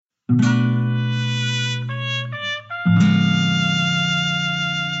This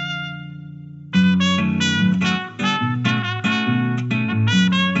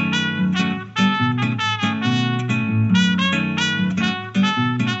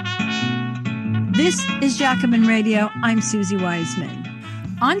is Jacobin Radio. I'm Susie Wiseman.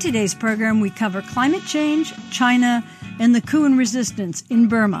 On today's program, we cover climate change, China, and the coup and resistance in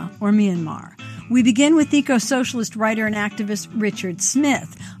Burma or Myanmar. We begin with eco-socialist writer and activist Richard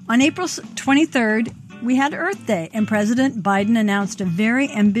Smith. On April 23rd, we had Earth Day, and President Biden announced a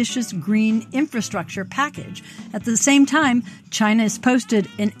very ambitious green infrastructure package. At the same time, China has posted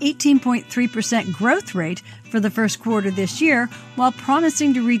an 18.3% growth rate for the first quarter this year, while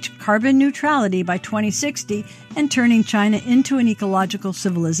promising to reach carbon neutrality by 2060 and turning China into an ecological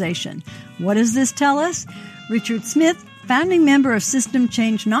civilization. What does this tell us? Richard Smith, founding member of System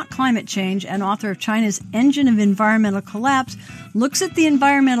Change, Not Climate Change, and author of China's Engine of Environmental Collapse, looks at the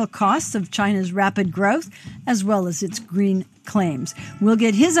environmental costs of China's rapid growth as well as its green claims. We'll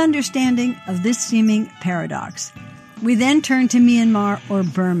get his understanding of this seeming paradox. We then turn to Myanmar or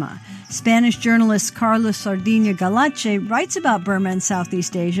Burma. Spanish journalist Carlos Sardina Galache writes about Burma and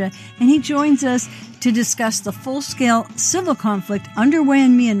Southeast Asia, and he joins us to discuss the full-scale civil conflict underway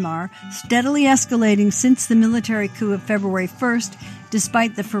in Myanmar, steadily escalating since the military coup of February 1st,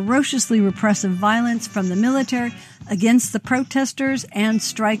 despite the ferociously repressive violence from the military against the protesters and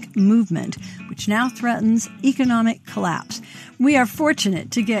strike movement, which now threatens economic collapse. We are fortunate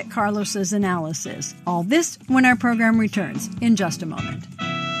to get Carlos's analysis. All this when our program returns in just a moment.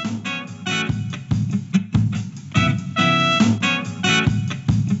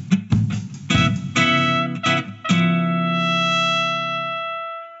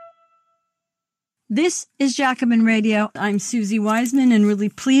 This is Jacobin Radio. I'm Susie Wiseman and really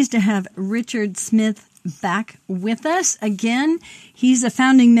pleased to have Richard Smith back with us again. He's a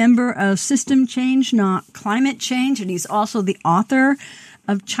founding member of System Change, Not Climate Change, and he's also the author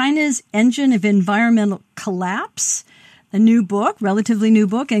of China's Engine of Environmental Collapse, a new book, relatively new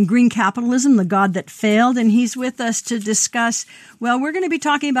book, and Green Capitalism, The God That Failed. And he's with us to discuss, well, we're going to be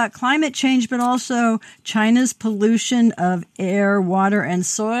talking about climate change, but also China's pollution of air, water, and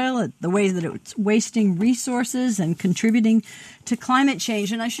soil, the way that it's wasting resources and contributing to climate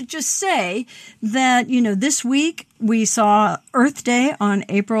change. And I should just say that, this week we saw Earth Day on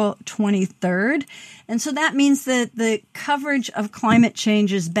April 23rd. And so that means that the coverage of climate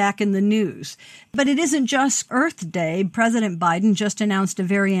change is back in the news. But it isn't just Earth Day. President Biden just announced a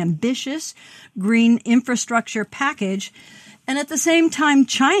very ambitious green infrastructure package. And at the same time,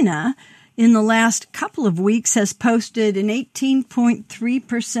 China, in the last couple of weeks, has posted an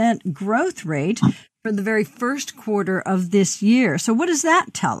 18.3% growth rate for the very first quarter of this year. So what does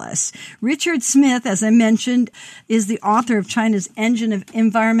that tell us? Richard Smith, as I mentioned, is the author of China's Engine of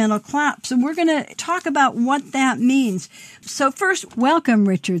Environmental Collapse. And we're going to talk about what that means. So first, welcome,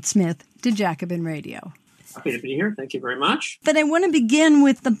 Richard Smith, to Jacobin Radio. Happy to be here. Thank you very much. But I want to begin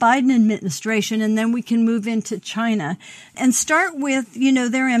with the Biden administration, and then we can move into China and start with,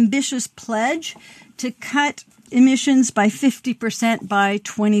 their ambitious pledge to cut emissions by 50% by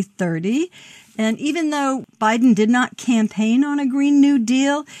 2030. And even though Biden did not campaign on a Green New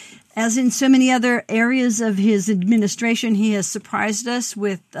Deal, as in so many other areas of his administration, he has surprised us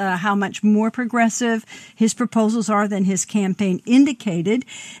with how much more progressive his proposals are than his campaign indicated.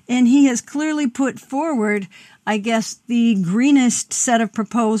 And he has clearly put forward, I guess, the greenest set of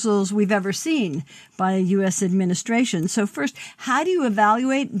proposals we've ever seen by a U.S. administration. So first, how do you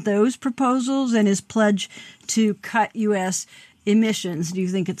evaluate those proposals and his pledge to cut U.S. emissions? Do you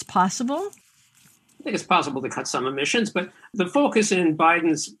think it's possible? I think it's possible to cut some emissions, but the focus in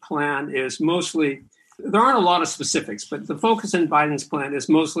Biden's plan is mostly, there aren't a lot of specifics, but the focus in Biden's plan is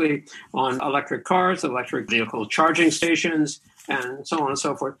mostly on electric cars, electric vehicle charging stations, and so on and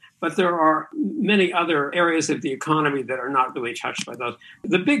so forth. But there are many other areas of the economy that are not really touched by those.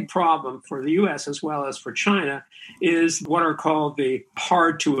 The big problem for the U.S. as well as for China is what are called the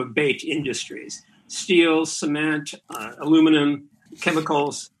hard-to-abate industries: steel, cement, aluminum,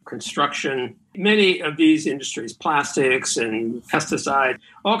 chemicals, construction. Many of these industries, plastics and pesticide,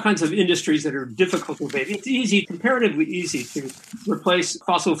 all kinds of industries that are difficult to abate. It's easy, comparatively easy, to replace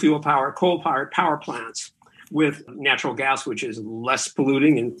fossil fuel power, coal-powered power plants with natural gas, which is less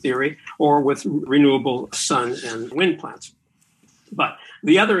polluting in theory, or with renewable sun and wind plants. But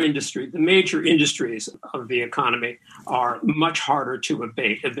the other industry, the major industries of the economy, are much harder to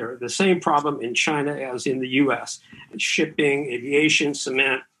abate. They're the same problem in China as in the U.S. Shipping, aviation,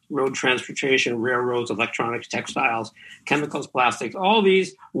 cement, road transportation, railroads, electronics, textiles, chemicals, plastics, all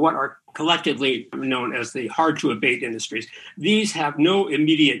these, what are collectively known as the hard-to-abate industries. These have no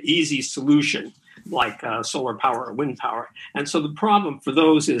immediate, easy solution like solar power or wind power. And so the problem for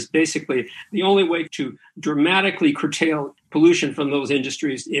those is basically the only way to dramatically curtail pollution from those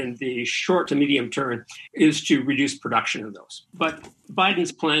industries in the short to medium term is to reduce production of those. But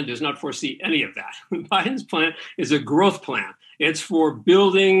Biden's plan does not foresee any of that. Biden's plan is a growth plan. It's for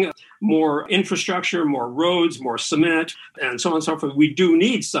building more infrastructure, more roads, more cement, and so on and so forth. We do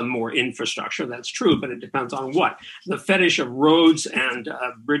need some more infrastructure. That's true, but it depends on what. The fetish of roads and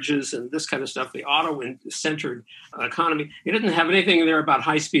bridges and this kind of stuff, the auto-centered economy, it doesn't have anything in there about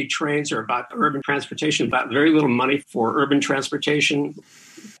high-speed trains or about urban transportation, about very little money for urban transportation.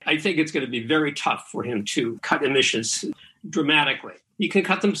 I think it's going to be very tough for him to cut emissions dramatically. You can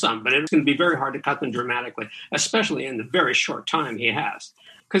cut them some, but it's going to be very hard to cut them dramatically, especially in the very short time he has.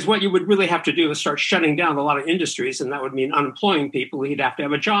 Because what you would really have to do is start shutting down a lot of industries, and that would mean unemploying people. He'd have to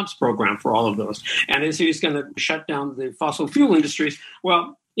have a jobs program for all of those. And as he's going to shut down the fossil fuel industries,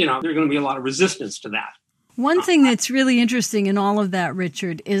 well, there's going to be a lot of resistance to that. One thing that's really interesting in all of that,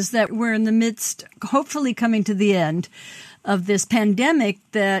 Richard, is that we're in the midst, hopefully coming to the end, of this pandemic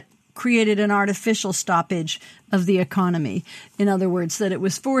that created an artificial stoppage of the economy. In other words, that it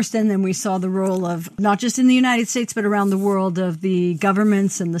was forced, and then we saw the role of, not just in the United States, but around the world, of the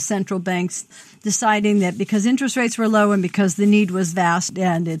governments and the central banks deciding that because interest rates were low and because the need was vast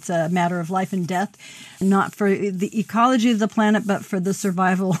and it's a matter of life and death, not for the ecology of the planet, but for the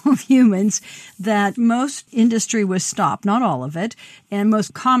survival of humans, that most industry was stopped, not all of it, and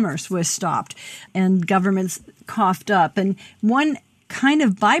most commerce was stopped, and governments coughed up. And one kind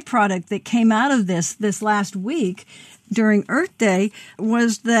of byproduct that came out of this last week during Earth Day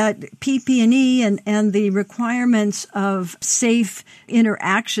was that PP&E and the requirements of safe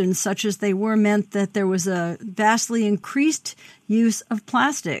interactions, such as they were, meant that there was a vastly increased use of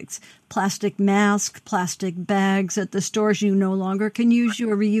plastics. Plastic masks, plastic bags at the stores. You no longer can use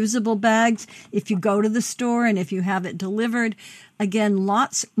your reusable bags if you go to the store and if you have it delivered. Again,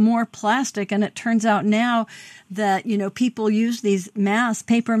 lots more plastic. And it turns out now that, people use these masks,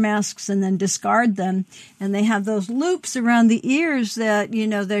 paper masks, and then discard them. And they have those loops around the ears that,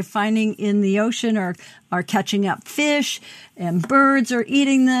 they're finding in the ocean or are catching up fish, and birds are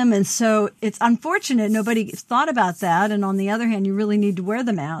eating them. And so it's unfortunate nobody thought about that. And on the other hand, you really need to wear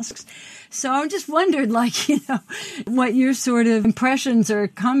the masks. So I just wondered, what your sort of impressions or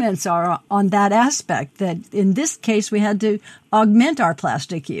comments are on that aspect, that in this case, we had to augment our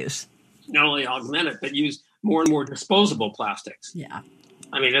plastic use. Not only augment it, but use more and more disposable plastics. Yeah.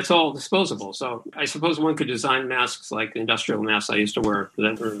 I mean, it's all disposable. So I suppose one could design masks like the industrial masks I used to wear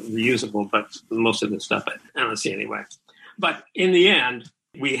that were reusable, but most of the stuff I don't see anyway. But in the end,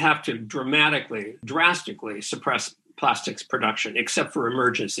 we have to drastically suppress plastics production, except for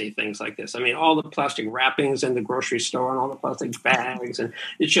emergency things like this. I mean, all the plastic wrappings in the grocery store and all the plastic bags, and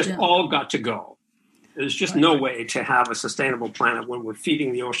it's just all got to go. There's just no way to have a sustainable planet when we're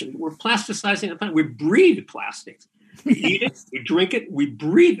feeding the ocean. We're plasticizing the planet. We breathe plastics. We eat it, we drink it, we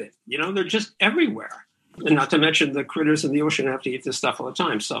breathe it. They're just everywhere. And not to mention the critters in the ocean have to eat this stuff all the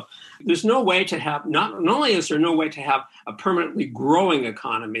time. So there's no way to have, not only is there no way to have a permanently growing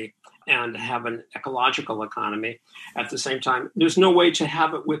economy and have an ecological economy at the same time, there's no way to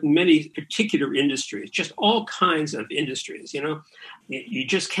have it with many particular industries, just all kinds of industries. You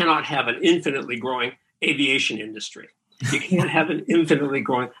just cannot have an infinitely growing aviation industry. You can't have an infinitely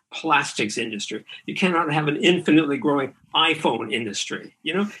growing plastics industry. You cannot have an infinitely growing iPhone industry.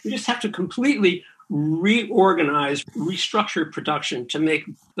 You just have to completely reorganize, restructure production to make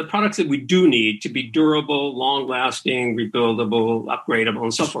the products that we do need to be durable, long-lasting, rebuildable, upgradable,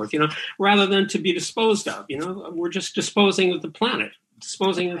 and so forth, rather than to be disposed of. We're just disposing of the planet,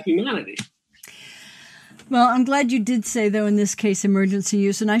 disposing of humanity. Well, I'm glad you did say, though, in this case, emergency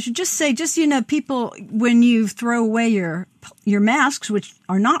use. And I should just say, people, when you throw away your masks, which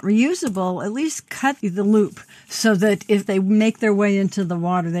are not reusable, at least cut the loop so that if they make their way into the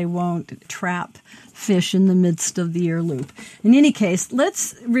water, they won't trap fish in the midst of the ear loop. In any case,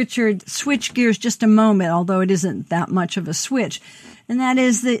 let's, Richard, switch gears just a moment, although it isn't that much of a switch. And that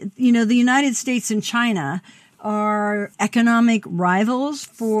is that, the United States and China are economic rivals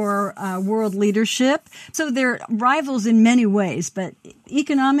for world leadership. So they're rivals in many ways, but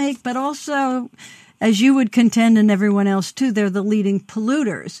economic, but also, as you would contend and everyone else too, they're the leading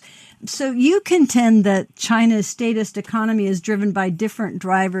polluters. So you contend that China's statist economy is driven by different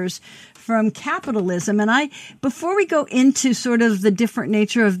drivers from capitalism. And before we go into sort of the different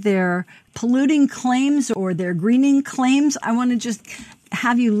nature of their polluting claims or their greening claims, I want to just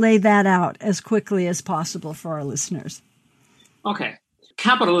have you lay that out as quickly as possible for our listeners. Okay.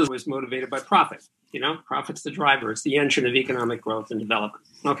 Capitalism is motivated by profit. Profit's the driver. It's the engine of economic growth and development.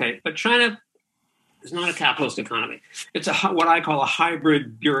 Okay. But China is not a capitalist economy. It's what I call a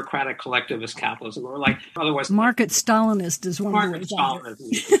hybrid bureaucratic collectivist capitalism, or otherwise market Stalinist is one market Stalinism.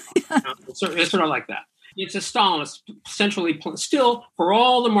 It's sort of like that. It's a Stalinist, centrally still, for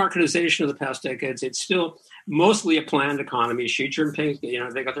all the marketization of the past decades, it's still mostly a planned economy. Xi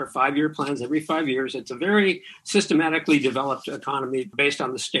Jinping, they got their 5-year plans every 5 years. It's a very systematically developed economy based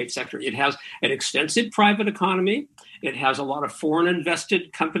on the state sector. It has an extensive private economy. It has a lot of foreign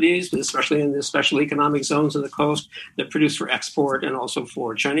invested companies, especially in the special economic zones of the coast, that produce for export and also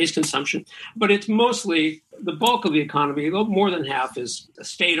for Chinese consumption. But it's mostly the bulk of the economy, a little more than half is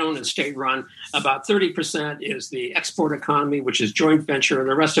state-owned and state-run. About 30% is the export economy, which is joint venture, and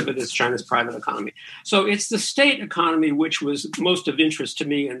the rest of it is China's private economy. So it's the state economy which was most of interest to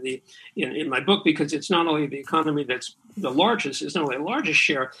me in my book, because it's not only the economy that's the largest, it's not only the largest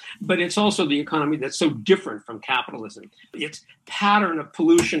share, but it's also the economy that's so different from capitalism. Its pattern of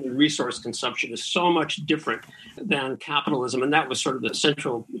pollution and resource consumption is so much different than capitalism. And that was sort of the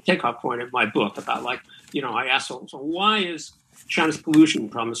central takeoff point of my book about I asked, so why is China's pollution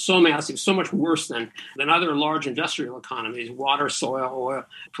problem so massive, so much worse than other large industrial economies? Water, soil, oil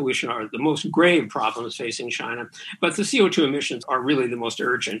pollution are the most grave problems facing China. But the CO2 emissions are really the most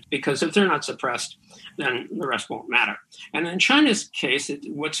urgent, because if they're not suppressed, then the rest won't matter. And in China's case,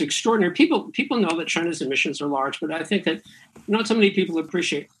 what's extraordinary, people know that China's emissions are large, but I think that not so many people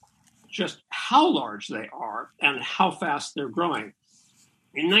appreciate just how large they are and how fast they're growing.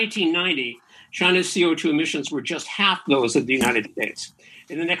 In 1990, China's CO2 emissions were just half those of the United States.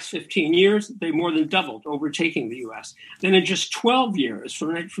 In the next 15 years, they more than doubled, overtaking the U.S. Then in just 12 years,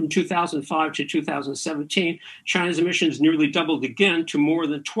 from 2005 to 2017, China's emissions nearly doubled again to more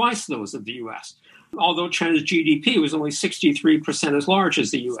than twice those of the U.S., although China's GDP was only 63% as large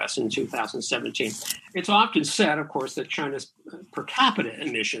as the U.S. in 2017. It's often said, of course, that China's per capita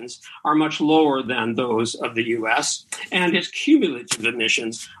emissions are much lower than those of the U.S., and its cumulative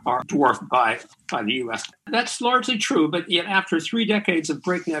emissions are dwarfed by the U.S. That's largely true, but yet after 3 decades of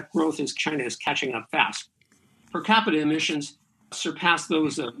breakneck growth, China is catching up fast. Per capita emissions surpassed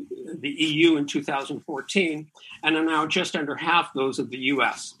those of the EU in 2014 and are now just under half those of the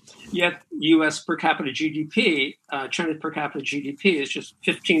U.S. Yet U.S. per capita GDP, China's per capita GDP is just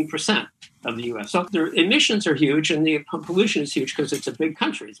 15% of the U.S. So their emissions are huge and the pollution is huge because it's a big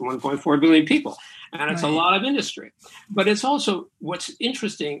country. It's 1.4 billion people and it's a lot of industry. But it's also, what's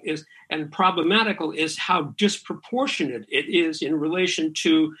interesting is, and problematical, is how disproportionate it is in relation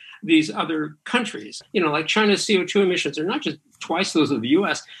to these other countries. Like China's CO2 emissions are not just twice those of the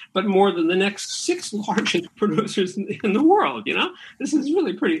U.S., but more than the next 6 largest producers in the world. This is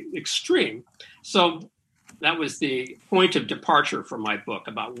really pretty extreme. So that was the point of departure for my book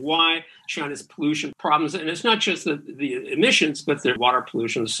about why China's pollution problems, and it's not just the emissions, but the water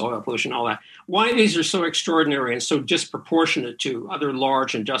pollution, the soil pollution, all that, why these are so extraordinary and so disproportionate to other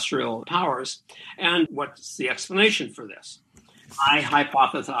large industrial powers, and what's the explanation for this. I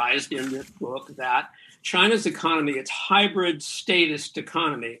hypothesized in this book that China's economy, its hybrid statist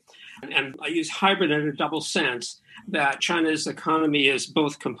economy, and I use hybrid in a double sense, that China's economy is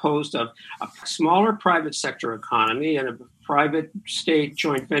both composed of a smaller private sector economy and a private state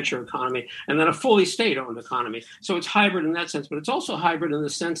joint venture economy, and then a fully state-owned economy. So it's hybrid in that sense, but it's also hybrid in the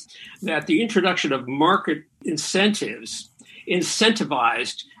sense that the introduction of market incentives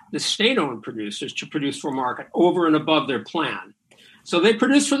incentivized the state-owned producers to produce for market over and above their plan. So they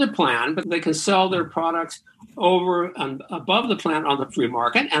produce for the plan, but they can sell their products over and above the plan on the free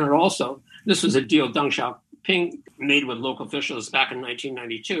market. And it also, this was a deal Deng Xiaoping made with local officials back in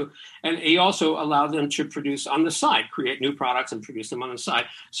 1992. And he also allowed them to produce on the side, create new products and produce them on the side.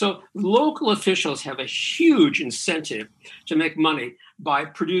 So local officials have a huge incentive to make money by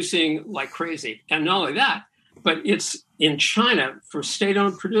producing like crazy. And not only that, but it's in China for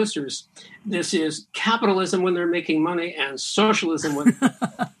state-owned producers. This is capitalism when they're making money and socialism when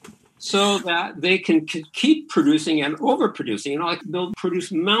so that they can keep producing and overproducing. They'll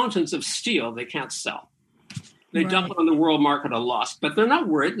produce mountains of steel they can't sell. They dump it on the world market at a loss, but they're not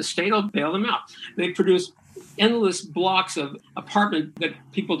worried. The state will bail them out. They produce endless blocks of apartment that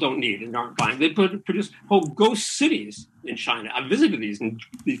people don't need and aren't buying. They produce whole ghost cities in China. I visited these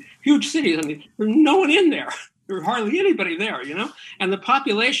huge cities. I mean, there's no one in there. There's hardly anybody there, and the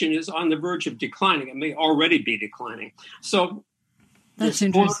population is on the verge of declining. It may already be declining. So that's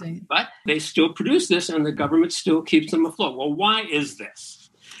interesting. But they still produce this and the government still keeps them afloat. Well, why is this?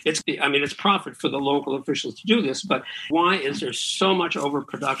 It's profit for the local officials to do this, but why is there so much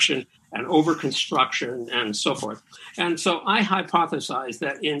overproduction and over-construction and so forth? And so I hypothesize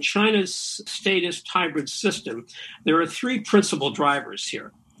that in China's statist hybrid system, there are three principal drivers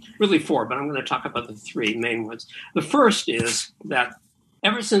here. Really four, but I'm going to talk about the three main ones. The first is that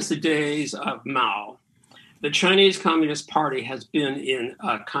ever since the days of Mao, the Chinese Communist Party has been in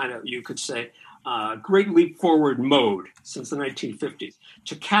a kind of, you could say, great leap forward mode since the 1950s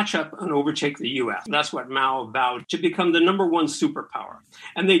to catch up and overtake the U.S. That's what Mao vowed, to become the number one superpower.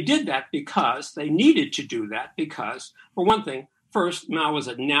 And they did that because they needed to do that because, for one thing, first, Mao was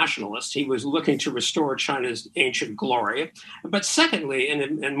a nationalist. He was looking to restore China's ancient glory. But secondly,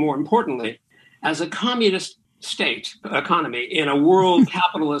 and more importantly, as a communist state economy in a world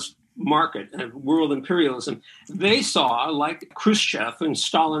capitalist market and world imperialism, they saw, like Khrushchev and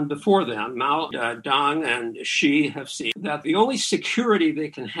Stalin before them, Mao, Deng, and Xi have seen that the only security they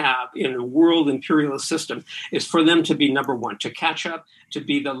can have in a world imperialist system is for them to be number one, to catch up, to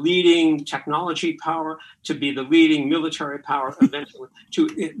be the leading technology power, to be the leading military power eventually, to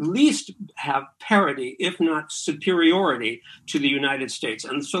at least have parity, if not superiority, to the United States.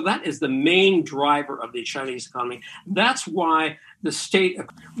 And so that is the main driver of the Chinese economy. That's why the state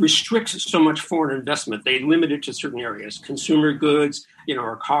restricts so much foreign investment. They limit it to certain areas, consumer goods,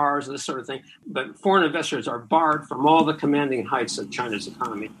 or cars, this sort of thing. But foreign investors are barred from all the commanding heights of China's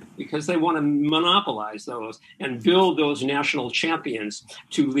economy because they want to monopolize those and build those national champions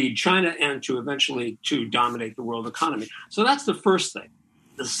to lead China and to eventually to dominate the world economy. So that's the first thing.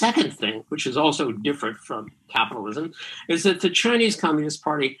 The second thing, which is also different from capitalism, is that the Chinese Communist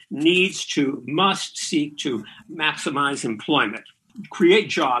Party must seek to maximize employment, create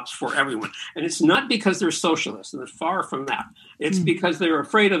jobs for everyone. And it's not because they're socialists, and it's far from that. It's because they're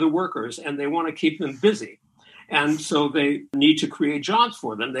afraid of the workers and they want to keep them busy. And so they need to create jobs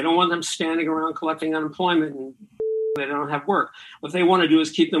for them. They don't want them standing around collecting unemployment and they don't have work. What they want to do is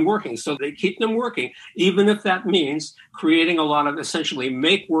keep them working. So they keep them working, even if that means creating a lot of essentially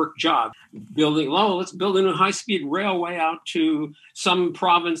make-work jobs. Let's build a new high-speed railway out to some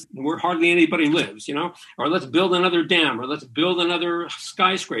province where hardly anybody lives, or let's build another dam, or let's build another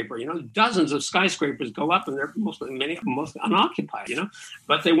skyscraper. Dozens of skyscrapers go up and they're mostly unoccupied,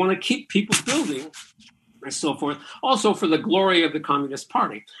 but they want to keep people building and so forth, also for the glory of the Communist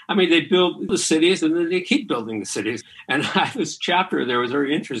Party. They build the cities and then they keep building the cities. And this chapter, there was a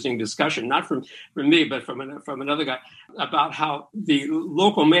very interesting discussion, not from me, but from another guy, about how the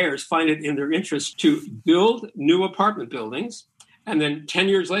local mayors find it in their interest to build new apartment buildings and then 10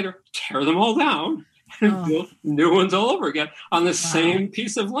 years later, tear them all down and build new ones all over again on the same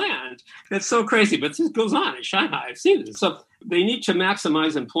piece of land. It's so crazy, but this goes on in Shanghai. I've seen it. So they need to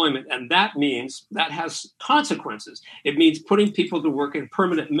maximize employment, and that means that has consequences. It means putting people to work in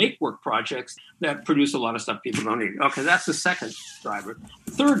permanent make-work projects that produce a lot of stuff people don't need. Okay, that's the second driver.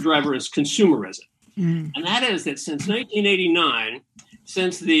 The third driver is consumerism. And that is that since 1989,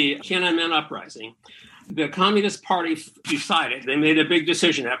 since the Tiananmen uprising, the Communist Party decided, they made a big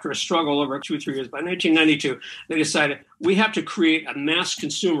decision after a struggle over 2 or 3 years. By 1992, they decided we have to create a mass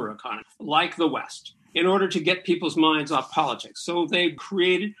consumer economy like the West in order to get people's minds off politics. So they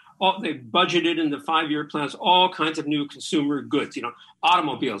budgeted in the 5-year plans all kinds of new consumer goods.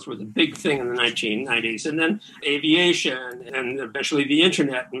 Automobiles were the big thing in the 1990s, and then aviation, and eventually the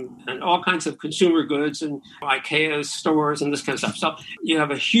internet, and all kinds of consumer goods, and IKEA stores, and this kind of stuff. So you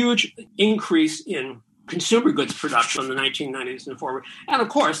have a huge increase in consumer goods production in the 1990s and forward. And of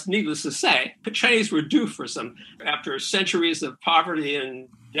course, needless to say, the Chinese were due for after centuries of poverty and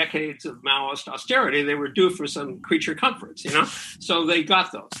decades of Maoist austerity, they were due for some creature comforts, So they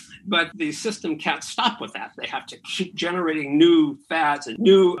got those. But the system can't stop with that. They have to keep generating new fads and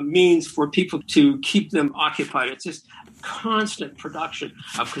new means for people to keep them occupied. It's just constant production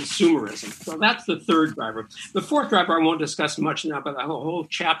of consumerism. So that's the third driver. The fourth driver I won't discuss much now, but I have a whole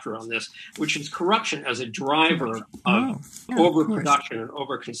chapter on this, which is corruption as a driver of overproduction and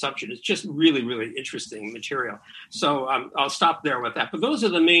overconsumption. It's just really, really interesting material. So I'll stop there with that. But those are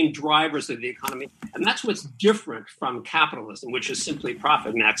the main drivers of the economy. And that's what's different from capitalism, which is simply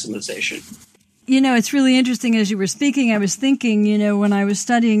profit maximization. It's really interesting. As you were speaking, I was thinking, when I was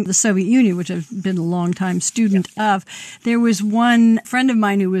studying the Soviet Union, which I've been a long time student of, there was one friend of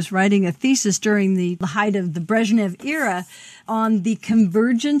mine who was writing a thesis during the height of the Brezhnev era on the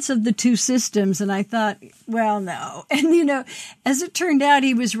convergence of the two systems. And I thought, well, no. And, as it turned out,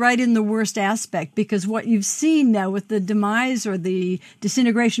 he was right in the worst aspect, because what you've seen now with the demise or the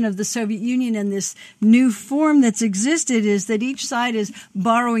disintegration of the Soviet Union and this new form that's existed is that each side is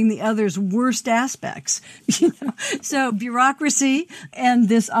borrowing the other's worst aspects. So bureaucracy and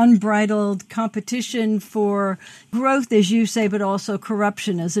this unbridled competition for growth, as you say, but also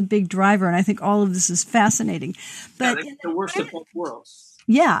corruption as a big driver. And I think all of this is fascinating. But the worst of both worlds.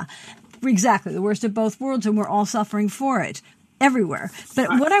 Yeah, exactly. The worst of both worlds. And we're all suffering for it everywhere. But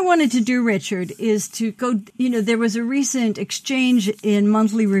what I wanted to do, Richard, is to go, there was a recent exchange in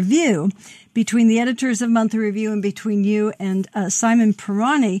Monthly Review between the editors of Monthly Review and between you and Simon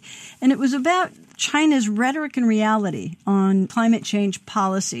Pirani. And it was about China's rhetoric and reality on climate change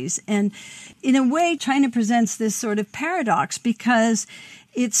policies. And in a way, China presents this sort of paradox because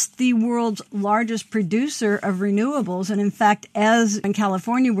it's the world's largest producer of renewables. And in fact, as in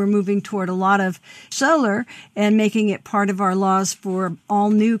California, we're moving toward a lot of solar and making it part of our laws for all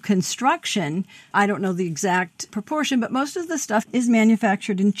new construction. I don't know the exact proportion, but most of the stuff is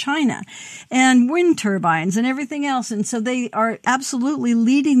manufactured in China, and wind turbines and everything else. And so they are absolutely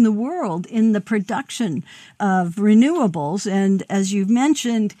leading the world in the production of renewables. And as you've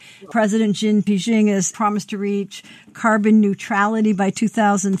mentioned, President Xi Jinping has promised to reach carbon neutrality by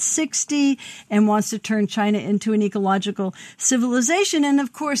 2060 and wants to turn China into an ecological civilization. And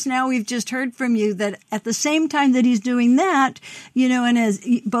of course, now we've just heard from you that at the same time that he's doing that, and as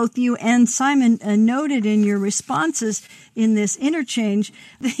both you and Simon noted in your responses in this interchange,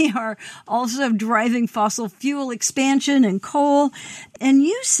 they are also driving fossil fuel expansion and coal. And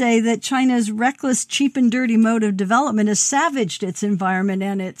you say that China's reckless, cheap and dirty mode of development has savaged its environment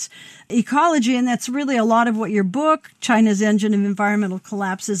and its ecology. And that's really a lot of what your book, China's Engine of Environmental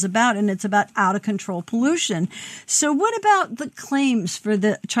Collapse, is about. And it's about out of control pollution. So what about the claims for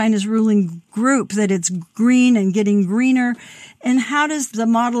China's ruling group that it's green and getting greener? And how does the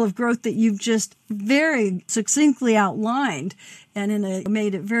model of growth that you've just very succinctly outlined and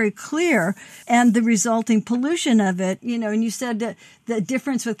made it very clear, and the resulting pollution of it, and you said that the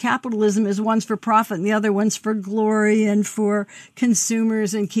difference with capitalism is one's for profit and the other one's for glory and for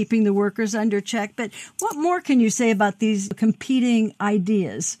consumers and keeping the workers under check. But what more can you say about these competing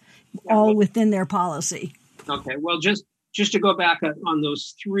ideas, all within their policy? Okay, well, just to go back on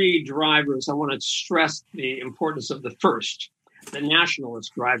those three drivers, I want to stress the importance of the first, the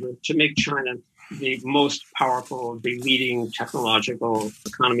nationalist driver, to make China the most powerful, the leading technological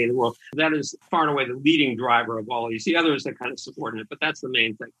economy in the world. That is far and away the leading driver of all of these. The others are kind of subordinate, but that's the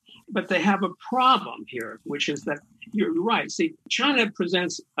main thing. But they have a problem here, which is that you're right. See, China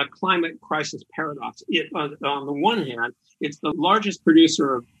presents a climate crisis paradox. On the one hand, it's the largest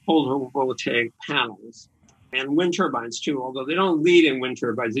producer of photovoltaic panels and wind turbines, too, although they don't lead in wind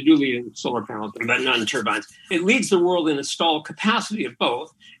turbines. They do lead in solar panels, but not in turbines. It leads the world in installed capacity of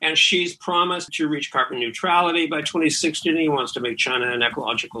both, and she's promised to reach carbon neutrality by 2060. And he wants to make China an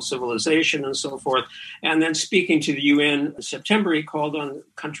ecological civilization and so forth. And then speaking to the UN in September, he called on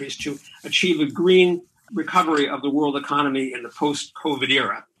countries to achieve a green recovery of the world economy in the post-COVID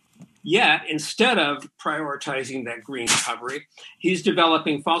era. Yet, instead of prioritizing that green recovery, he's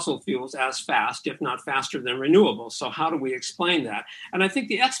developing fossil fuels as fast, if not faster, than renewables. So how do we explain that? And I think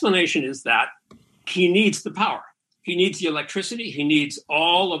the explanation is that he needs the power. He needs the electricity. He needs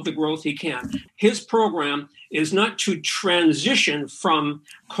all of the growth he can. His program is not to transition from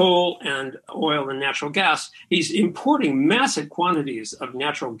coal and oil and natural gas. He's importing massive quantities of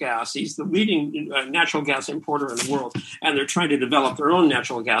natural gas. He's the leading natural gas importer in the world, and they're trying to develop their own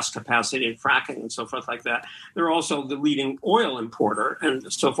natural gas capacity and fracking and so forth like that. They're also the leading oil importer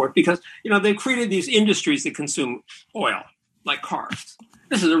and so forth because, they've created these industries that consume oil, like cars.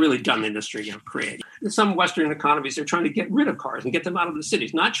 This is a really dumb industry created. In some Western economies, they're trying to get rid of cars and get them out of the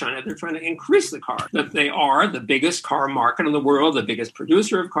cities. Not China. They're trying to increase the cars. That they are the biggest car market in the world, the biggest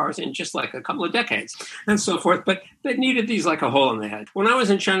producer of cars in just like a couple of decades and so forth. But they needed these like a hole in the head. When I was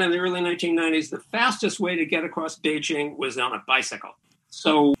in China in the early 1990s, the fastest way to get across Beijing was on a bicycle.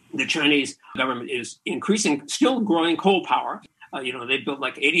 So the Chinese government is still growing coal power. They built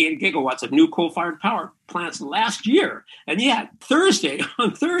like 88 gigawatts of new coal-fired power plants last year. And yet,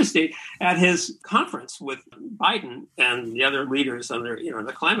 on Thursday, at his conference with Biden and the other leaders on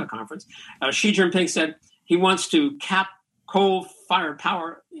the climate conference, Xi Jinping said he wants to cap coal-fired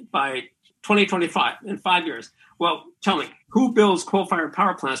power by 2025, in 5 years. Well, tell me, who builds coal-fired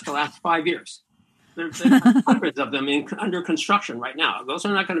power plants to last 5 years? There's hundreds of them under construction right now. Those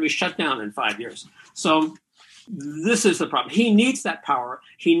are not going to be shut down in 5 years. So this is the problem. He needs that power.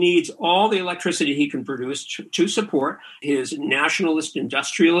 He needs all the electricity he can produce to support his nationalist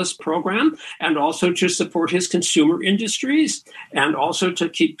industrialist program, and also to support his consumer industries, and also to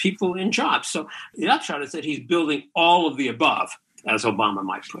keep people in jobs. So the upshot is that he's building all of the above, as Obama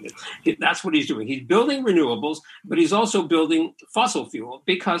might put it. That's what he's doing. He's building renewables, but he's also building fossil fuel,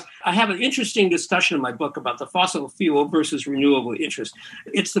 because I have an interesting discussion in my book about the fossil fuel versus renewable interest.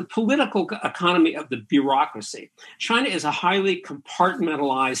 It's the political economy of the bureaucracy. China is a highly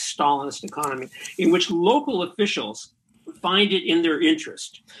compartmentalized Stalinist economy in which local officials find it in their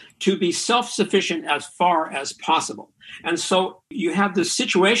interest to be self-sufficient as far as possible. And so you have this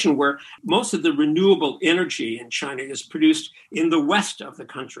situation where most of the renewable energy in China is produced in the west of the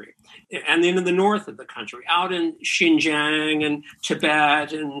country, and then in the north of the country, out in Xinjiang and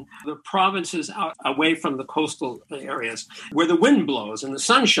Tibet and the provinces out away from the coastal areas where the wind blows and the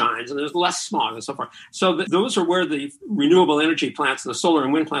sun shines and there's less smog and so forth. So those are where the renewable energy plants, the solar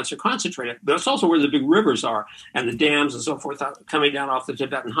and wind plants, are concentrated. But it's also where the big rivers are and the dams and so forth coming down off the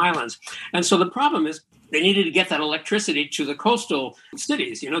Tibetan highlands. And so the problem is, they needed to get that electricity to the coastal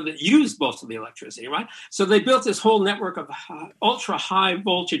cities, that use most of the electricity, right? So they built this whole network of ultra high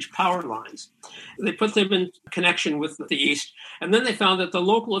voltage power lines. They put them in connection with the east. And then they found that the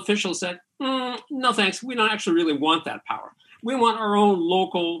local officials said, no, thanks. We don't actually really want that power. We want our own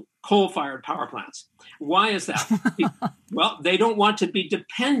local coal-fired power plants. Why is that? Well, they don't want to be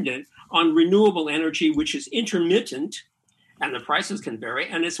dependent on renewable energy, which is intermittent, and the prices can vary,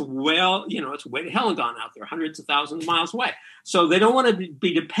 and it's it's way to hell and gone out there, hundreds of thousands of miles away. So they don't want to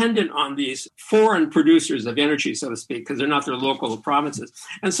be dependent on these foreign producers of energy, so to speak, because they're not their local provinces.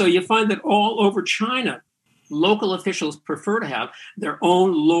 And so you find that all over China, local officials prefer to have their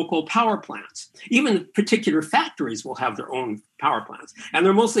own local power plants. Even particular factories will have their own power plants. And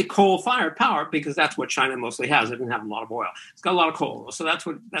they're mostly coal-fired power, because that's what China mostly has. It doesn't have a lot of oil. It's got a lot of coal. So that's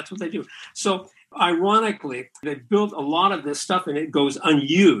what they do. So ironically, they built a lot of this stuff and it goes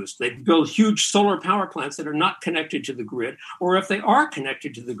unused. They build huge solar power plants that are not connected to the grid, or if they are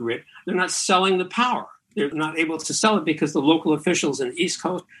connected to the grid, they're not selling the power. They're not able to sell it because the local officials in the East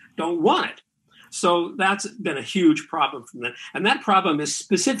Coast don't want it. So that's been a huge problem for them. And that problem is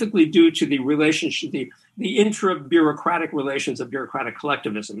specifically due to the relationship, the intra-bureaucratic relations of bureaucratic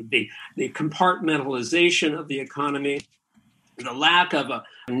collectivism, the compartmentalization of the economy, the lack of a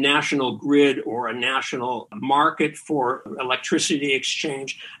national grid or a national market for electricity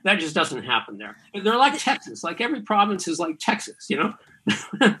exchange. That just doesn't happen there. They're like Texas. Like every province is like Texas,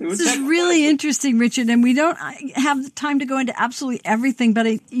 This is really interesting, Richard, and we don't have the time to go into absolutely everything, but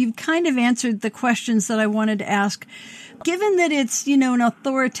you've kind of answered the questions that I wanted to ask. Given that it's, an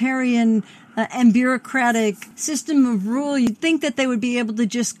authoritarian and bureaucratic system of rule, you'd think that they would be able to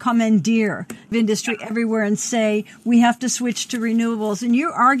just commandeer industry everywhere and say, we have to switch to renewables. And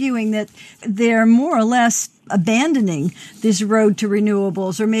you're arguing that they're more or less abandoning this road to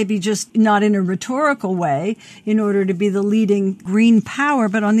renewables, or maybe just not in a rhetorical way in order to be the leading green power.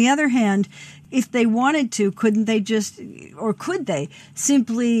 But on the other hand, if they wanted to, could they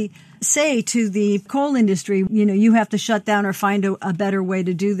simply say to the coal industry, you have to shut down or find a better way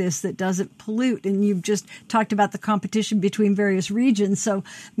to do this that doesn't pollute? And you've just talked about the competition between various regions, so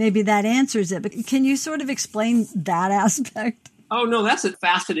maybe that answers it. But can you sort of explain that aspect? Oh, no, that's a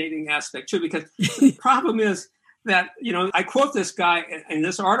fascinating aspect, too, because the problem is that, I quote this guy in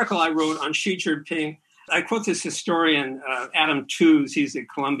this article I wrote on Xi Jinping. I quote this historian, Adam Tooze, he's at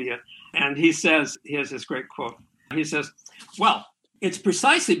Columbia, and he has this great quote. He says, well, it's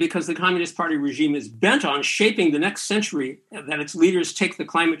precisely because the Communist Party regime is bent on shaping the next century that its leaders take the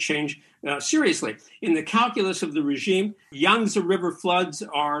climate change seriously. In the calculus of the regime, Yangtze River floods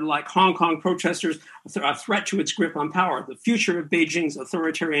are like Hong Kong protesters, a threat to its grip on power. The future of Beijing's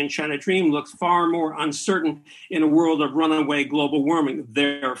authoritarian China dream looks far more uncertain in a world of runaway global warming.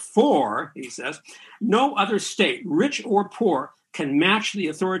 Therefore, he says, no other state, rich or poor, can match the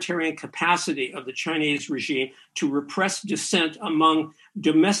authoritarian capacity of the Chinese regime to repress dissent among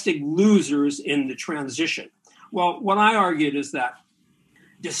domestic losers in the transition. Well, what I argued is that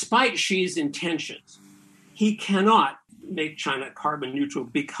despite Xi's intentions, he cannot make China carbon neutral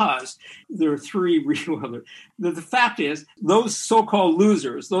because there are three real. The fact is, those so-called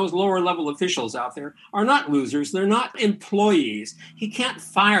losers, those lower level officials out there, are not losers. They're not employees. He can't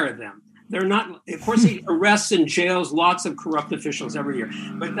fire them. They're not, of course, he arrests and jails lots of corrupt officials every year,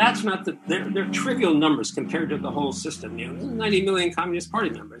 but that's not they're trivial numbers compared to the whole system. 90 million Communist Party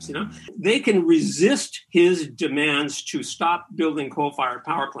members, They can resist his demands to stop building coal-fired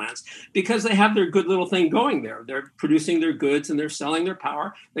power plants because they have their good little thing going there. They're producing their goods and they're selling their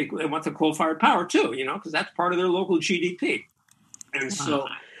power. They want the coal-fired power too, because that's part of their local GDP. And so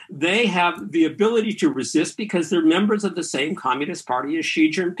they have the ability to resist because they're members of the same Communist Party as Xi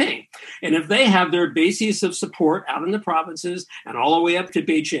Jinping. And if they have their bases of support out in the provinces and all the way up to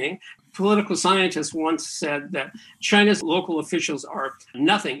Beijing, political scientists once said that China's local officials are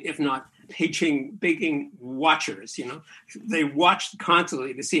nothing if not Beijing watchers. They watch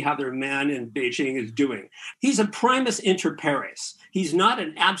constantly to see how their man in Beijing is doing. He's a primus inter pares. He's not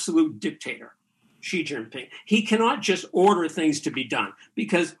an absolute dictator. Xi Jinping. He cannot just order things to be done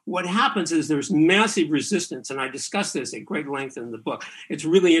because what happens is there's massive resistance, and I discuss this at great length in the book. It's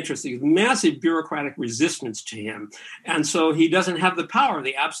really interesting. Massive bureaucratic resistance to him. And so he doesn't have the power,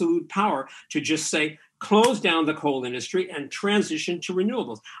 the absolute power to just say, close down the coal industry and transition to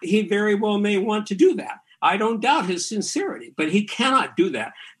renewables. He very well may want to do that. I don't doubt his sincerity, but he cannot do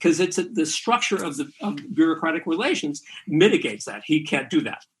that because the structure of bureaucratic relations mitigates that. He can't do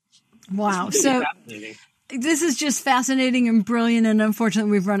that. Wow. So this is just fascinating and brilliant, and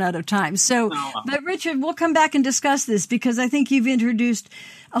unfortunately we've run out of time. But Richard, we'll come back and discuss this because I think you've introduced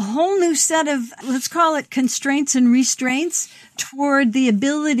a whole new set of, let's call it constraints and restraints toward the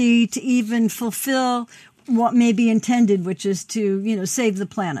ability to even fulfill what may be intended, which is to, save the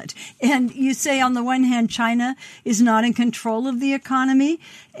planet. And you say on the one hand, China is not in control of the economy.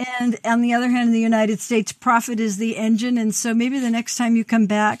 And on the other hand, in the United States, profit is the engine. And so maybe the next time you come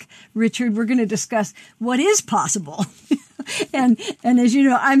back, Richard, we're going to discuss what is possible. and as you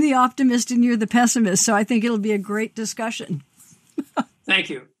know, I'm the optimist and you're the pessimist. So I think it'll be a great discussion.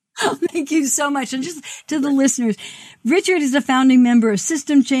 Thank you. Thank you so much. And just to the listeners, Richard is a founding member of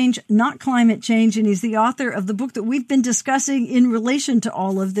System Change, Not Climate Change, and he's the author of the book that we've been discussing in relation to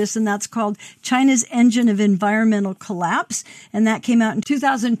all of this, and that's called China's Engine of Environmental Collapse, and that came out in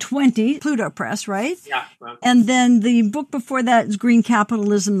 2020, Pluto Press, right? Yeah. Well. And then the book before that is Green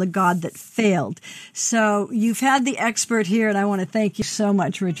Capitalism, The God That Failed. So you've had the expert here, and I want to thank you so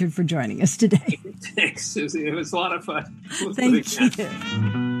much, Richard, for joining us today. Thanks, Susie. It was a lot of fun. Thank you.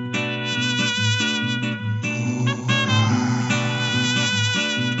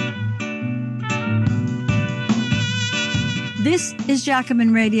 This is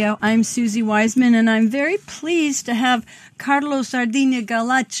Jacobin Radio. I'm Susie Wiseman, and I'm very pleased to have Carlo Sardina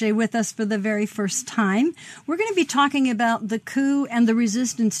Galace with us for the very first time. We're going to be talking about the coup and the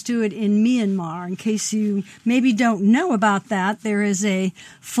resistance to it in Myanmar. In case you maybe don't know about that, there is a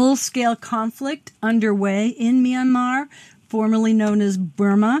full-scale conflict underway in Myanmar, formerly known as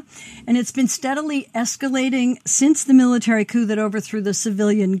Burma, and it's been steadily escalating since the military coup that overthrew the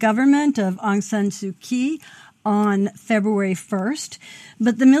civilian government of Aung San Suu Kyi on February 1st.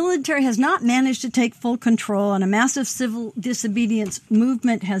 But the military has not managed to take full control, and a massive civil disobedience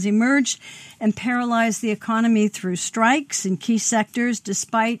movement has emerged and paralyzed the economy through strikes in key sectors,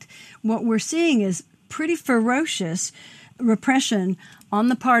 despite what we're seeing is pretty ferocious repression on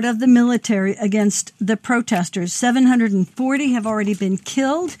the part of the military against the protesters. 740 have already been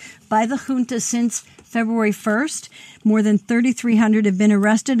killed by the junta since February 1st. More than 3,300 have been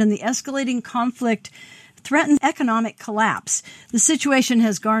arrested, and the escalating conflict threatens economic collapse. The situation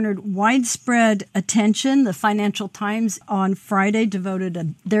has garnered widespread attention. The Financial Times on Friday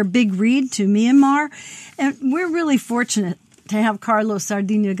devoted their big read to Myanmar. And we're really fortunate to have Carlos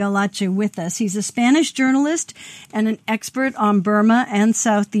Sardina Galace with us. He's a Spanish journalist and an expert on Burma and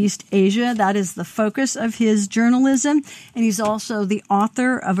Southeast Asia. That is the focus of his journalism. And he's also the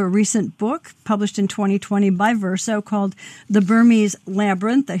author of a recent book published in 2020 by Verso called The Burmese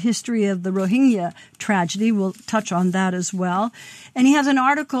Labyrinth, The History of the Rohingya Tragedy. We'll touch on that as well. And he has an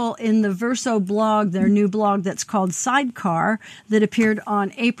article in the Verso blog, their new blog that's called Sidecar, that appeared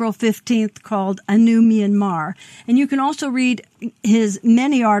on April 15th called A New Myanmar. And you can also read his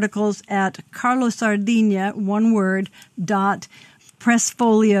many articles at carlosardina, one word,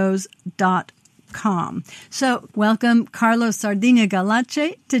 .pressfolios.com. So welcome, Carlos Sardina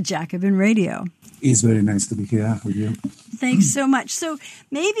Galace, to Jacobin Radio. It's very nice to be here with you. Thanks so much. So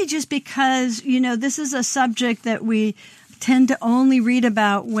maybe just because, this is a subject that we tend to only read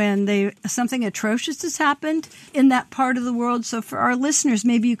about when something atrocious has happened in that part of the world. So for our listeners,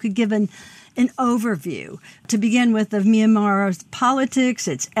 maybe you could give an overview to begin with of Myanmar's politics,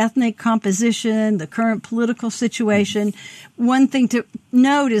 its ethnic composition, the current political situation. One thing to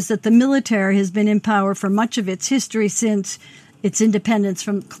note is that the military has been in power for much of its history since its independence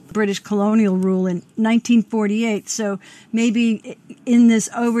from British colonial rule in 1948. So maybe in this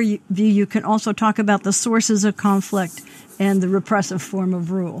overview, you can also talk about the sources of conflict and the repressive form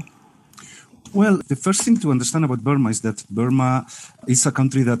of rule. Well, the first thing to understand about Burma is that Burma is a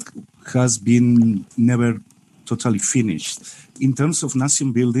country that has been never totally finished. In terms of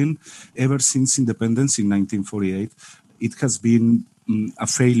nation building, ever since independence in 1948, it has been a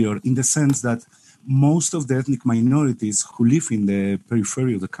failure in the sense that most of the ethnic minorities who live in the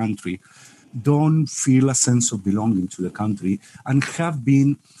periphery of the country don't feel a sense of belonging to the country and have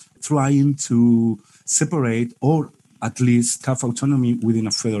been trying to separate or at least have autonomy within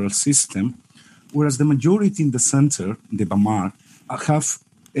a federal system, whereas the majority in the center, the Bamar, have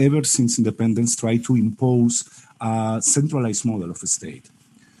ever since independence tried to impose a centralized model of a state.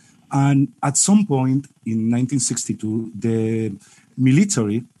 And at some point in 1962, the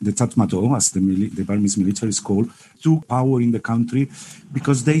military, the Tatmadaw, as the Burmese military is called, took power in the country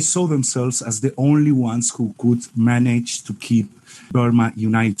because they saw themselves as the only ones who could manage to keep Burma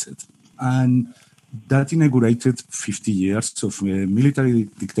united. And that inaugurated 50 years of military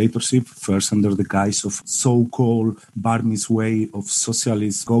dictatorship, first under the guise of so-called Burmese way of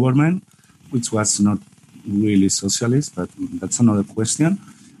socialist government, which was not really socialist, but that's another question.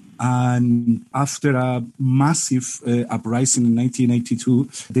 And after a massive uprising in 1982,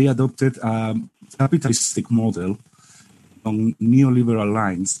 they adopted a capitalistic model on neoliberal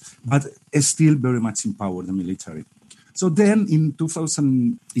lines, but still very much empowered the military. So then in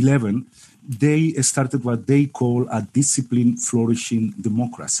 2011, they started what they call a disciplined flourishing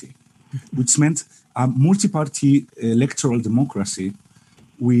democracy, which meant a multi-party electoral democracy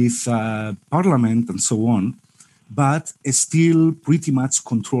with parliament and so on, but still pretty much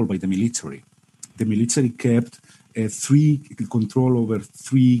controlled by the military. The military kept control over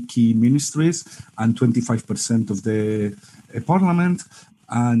 3 key ministries and 25% of the parliament,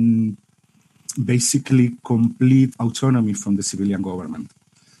 and basically complete autonomy from the civilian government.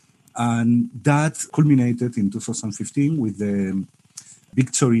 And that culminated in 2015 with the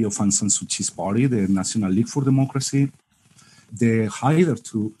victory of Aung San Suu Kyi's party, the National League for Democracy, the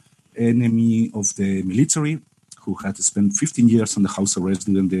hitherto enemy of the military, who had spent 15 years on the house arrest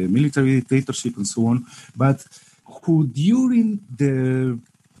during the military dictatorship and so on, but who during the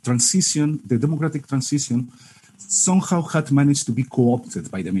transition, the democratic transition, somehow had managed to be co-opted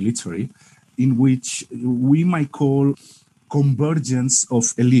by the military, in which we might call convergence of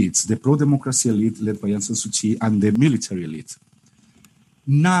elites, the pro-democracy elite led by Aung San Suu Kyi and the military elite.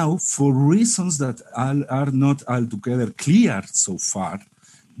 Now, for reasons that are not altogether clear so far,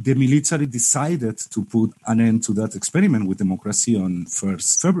 the military decided to put an end to that experiment with democracy on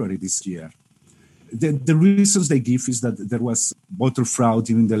 1st February this year. The reasons they give is that there was voter fraud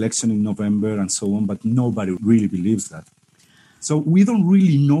during the election in November and so on, but nobody really believes that. So we don't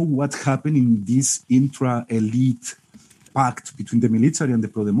really know what happened in this intra-elite pact between the military and the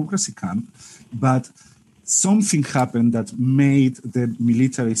pro-democracy camp, but something happened that made the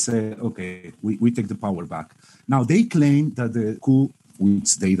military say, okay, we take the power back. Now, they claim that the coup,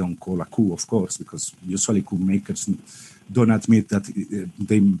 which they don't call a coup, of course, because usually coup makers don't admit that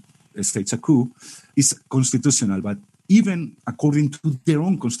they stage a coup, is constitutional, but even according to their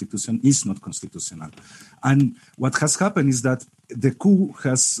own constitution, is not constitutional. And what has happened is that the coup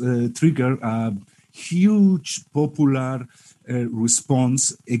has triggered a huge popular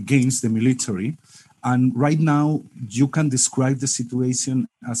response against the military. And right now, you can describe the situation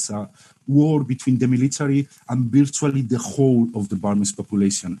as a war between the military and virtually the whole of the Burmese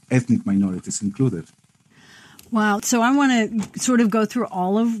population, ethnic minorities included. Wow. So I want to sort of go through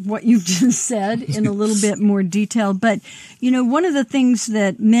all of what you've just said in a little bit more detail. But, you know, one of the things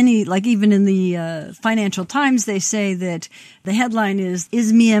that many, like even in the Financial Times, they say that the headline is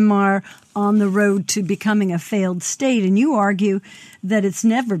Myanmar on the road to becoming a failed state? And you argue that it's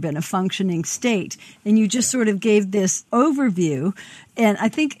never been a functioning state. And you just sort of gave this overview. And I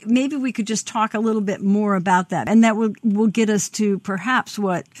think maybe we could just talk a little bit more about that. And that will get us to perhaps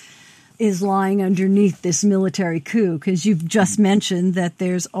what is lying underneath this military coup, because you've just mentioned that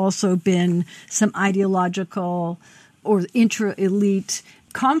there's also been some ideological or intra-elite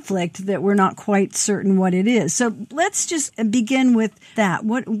conflict that we're not quite certain what it is. So let's just begin with that.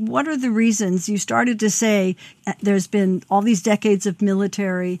 What are the reasons? You started to say there's been all these decades of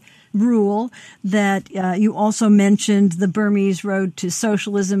military rule, that you also mentioned the Burmese road to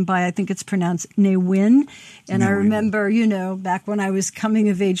socialism by, I think it's pronounced Ne Win. And I remember, back when I was coming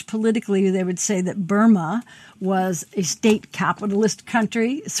of age politically, they would say that Burma was a state capitalist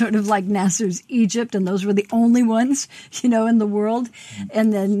country, sort of like Nasser's Egypt, and those were the only ones, in the world.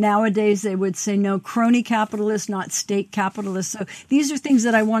 And then nowadays they would say, no, crony capitalist, not state capitalist. So these are things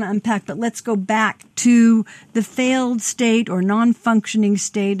that I want to unpack, but let's go back to the failed state or non-functioning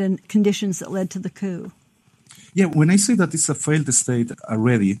state and conditions that led to the coup. Yeah, when I say that it's a failed state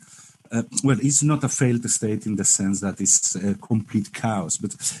already, it's not a failed state in the sense that it's a complete chaos.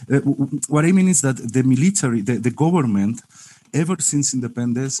 But what I mean is that the military, the government, ever since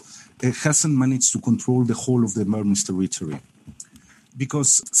independence, hasn't managed to control the whole of the Burmese territory.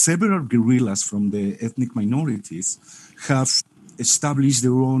 Because several guerrillas from the ethnic minorities have established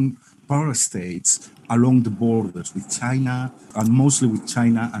their own parastates along the borders with China, and mostly with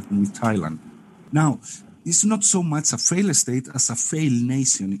China and with Thailand. Now, it's not so much a failed state as a failed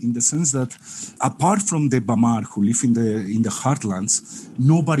nation, in the sense that apart from the Bamar who live in the heartlands,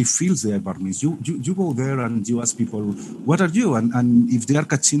 nobody feels they are Burmese. You go there and you ask people, what are you? And if they are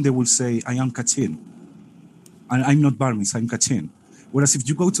Kachin, they will say, I am Kachin. And I'm not Burmese, I'm Kachin. Whereas if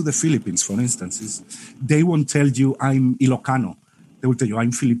you go to the Philippines, for instance, they won't tell you I'm Ilocano. They will tell you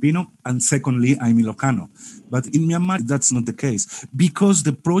I'm Filipino, and secondly, I'm Ilocano. But in Myanmar, that's not the case, because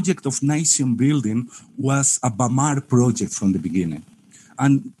the project of nation building was a Bamar project from the beginning.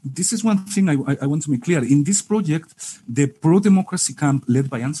 And this is one thing I want to make clear. In this project, the pro-democracy camp led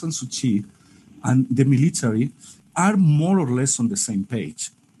by Aung San Suu Kyi and the military are more or less on the same page.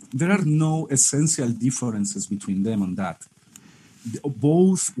 There are no essential differences between them on that.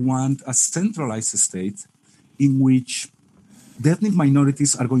 Both want a centralized state in which the ethnic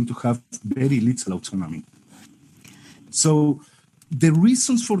minorities are going to have very little autonomy. So the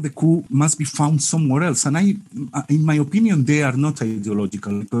reasons for the coup must be found somewhere else. And in my opinion, they are not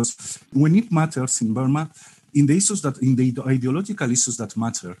ideological, because when it matters in Burma, in the ideological issues that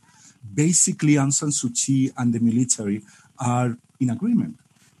matter, basically Aung San Suu Kyi and the military are in agreement.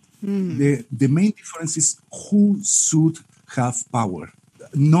 The main difference is who should have power,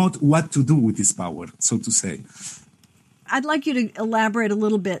 not what to do with this power, so to say. I'd like you to elaborate a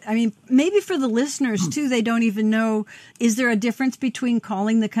little bit. I mean, maybe for the listeners, too, they don't even know, is there a difference between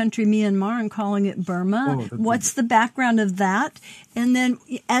calling the country Myanmar and calling it Burma? What's the background of that? And then,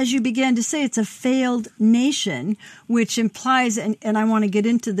 as you began to say, it's a failed nation, which implies, and I want to get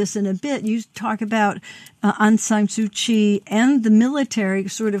into this in a bit, you talk about Aung San Suu Kyi and the military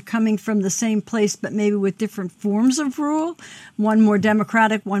sort of coming from the same place, but maybe with different forms of rule, one more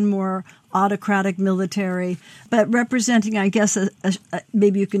democratic, one more autocratic military, but representing, I guess,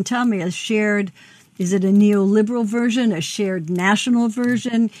 maybe you can tell me, a shared, is it a neoliberal version, a shared national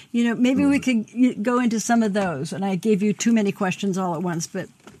version? Maybe we could go into some of those. And I gave you too many questions all at once, but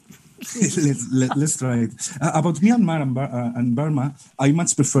let's try it. About Myanmar and Burma, I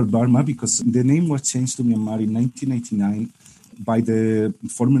much prefer Burma because the name was changed to Myanmar in 1999 by the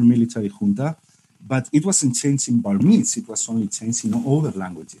former military junta, but it wasn't changed in Burmese. It was only changed in other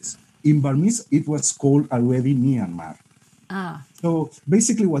languages. In Burmese, it was called already Myanmar. So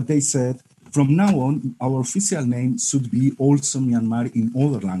basically what they said, from now on, our official name should be also Myanmar in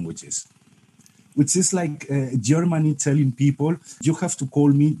other languages, which is like Germany telling people, you have to call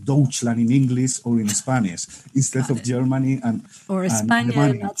me Deutschland in English or in Spanish instead of Germany and or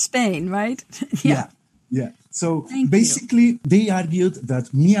España, not Spain, right? Yeah. So basically, they argued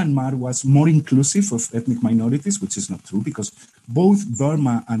that Myanmar was more inclusive of ethnic minorities, which is not true, because both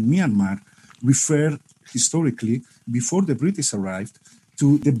Burma and Myanmar refer historically, before the British arrived,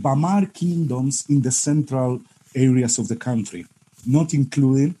 to the Bamar kingdoms in the central areas of the country, not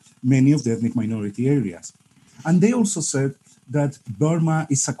including many of the ethnic minority areas. And they also said that Burma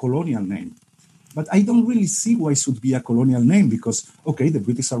is a colonial name. But I don't really see why it should be a colonial name, because, okay, the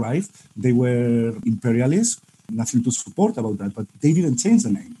British arrived, they were imperialists, nothing to support about that, but they didn't change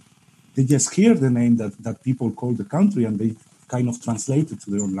the name. They just hear the name that people call the country, and they kind of translate it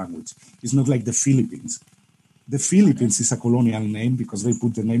to their own language. It's not like the Philippines. The Philippines is a colonial name because they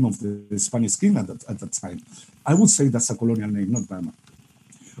put the name of the Spanish king at that time. I would say that's a colonial name, not Burma.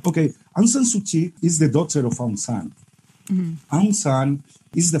 Okay, Aung San Suu Kyi is the daughter of Aung San. Aung San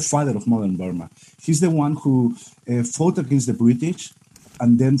is the father of modern Burma. He's the one who fought against the British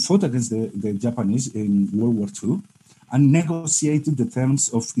and then fought against the Japanese in World War II and negotiated the terms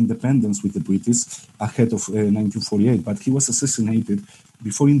of independence with the British ahead of 1948. But he was assassinated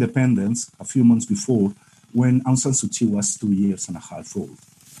before independence, a few months before, when Aung San Suu Kyi was 2.5 years old.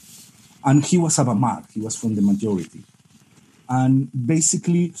 And he was a Bamar. He was from the majority. And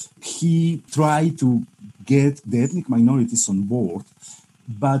basically, he tried to get the ethnic minorities on board,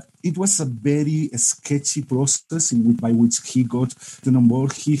 but it was a very sketchy process by which he got them on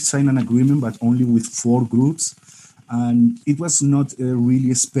board. He signed an agreement, but only with 4 groups. And it was not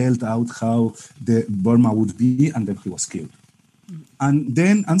really spelled out how the Burma would be, and then he was killed. And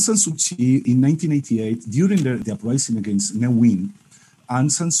then Aung San Suu Kyi, in 1988, during the uprising against Ne Win,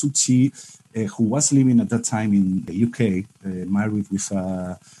 Aung San Suu Kyi, who was living at that time in the UK, married with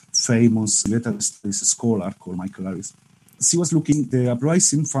a famous letter studies scholar called Michael Harris, she was the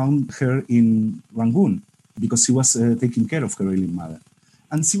uprising found her in Rangoon because she was taking care of her ailing mother.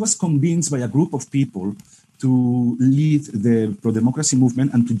 And she was convinced by a group of people to lead the pro-democracy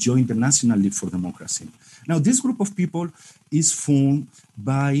movement and to join the National League for Democracy. Now, this group of people is formed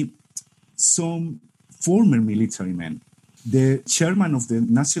by some former military men. The chairman of the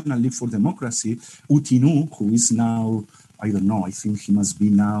National League for Democracy, U Tin Oo, who is now, I don't know, I think he must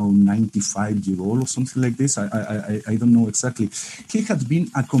be now 95-year-old or something like this. I don't know exactly. He had been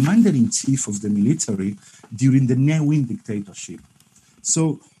a commander-in-chief of the military during the Ne Win dictatorship.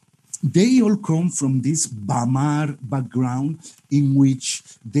 So they all come from this Bamar background in which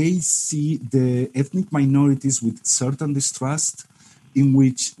they see the ethnic minorities with certain distrust, in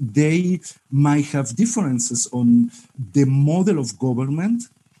which they might have differences on the model of government,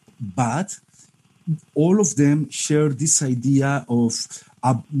 but all of them share this idea of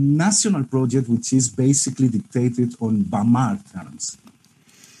a national project which is basically dictated on Bamar terms.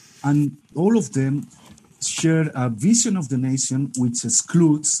 And all of them share a vision of the nation which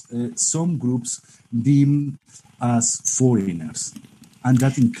excludes some groups deemed as foreigners, and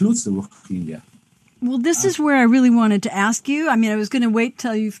that includes the Rohingya. Well, this is where I really wanted to ask you. I mean, I was going to wait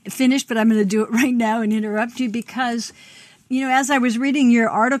till you finished, but I'm going to do it right now and interrupt you because, as I was reading your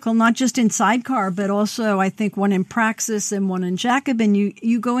article, not just in Sidecar, but also I think one in Praxis and one in Jacobin,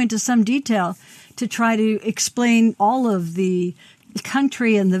 you go into some detail to try to explain all of the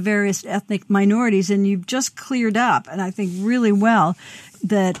country and the various ethnic minorities, and you've just cleared up, and I think really well,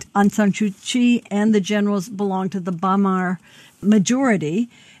 that Aung San Suu Kyi and the generals belong to the Bamar majority,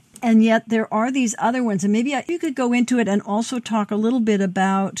 and yet there are these other ones. And maybe you could go into it and also talk a little bit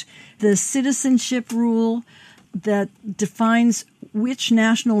about the citizenship rule that defines which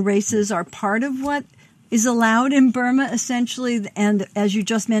national races are part of what is allowed in Burma, essentially, and as you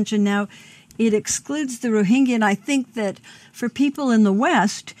just mentioned now, it excludes the Rohingya. And I think that for people in the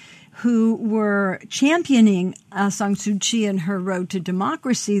West who were championing Aung San Suu Kyi and her road to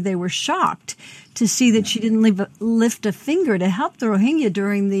democracy, they were shocked to see that she didn't lift a finger to help the Rohingya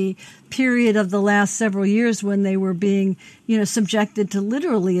during the period of the last several years when they were being, subjected to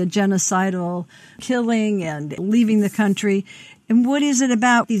literally a genocidal killing and leaving the country. And what is it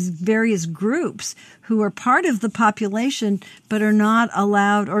about these various groups who are part of the population but are not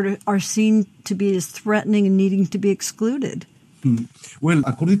allowed or are seen to be as threatening and needing to be excluded? Well,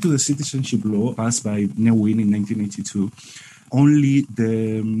 according to the citizenship law passed by Ne Win in 1982, only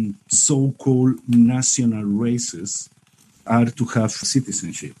the so-called national races are to have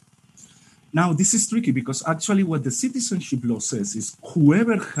citizenship. Now, this is tricky because actually what the citizenship law says is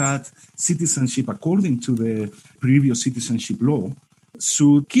whoever had citizenship according to the previous citizenship law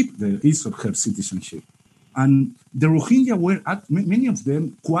should keep his or her citizenship. And the Rohingya many of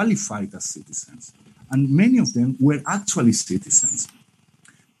them qualified as citizens, and many of them were actually citizens.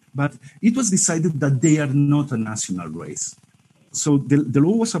 But it was decided that they are not a national race. So the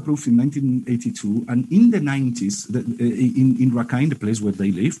law was approved in 1982, and in the 90s, in Rakhine, the place where they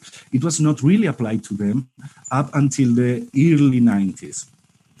live, it was not really applied to them up until the early 90s.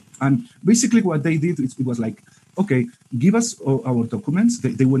 And basically what they did, it was like, okay, give us our documents.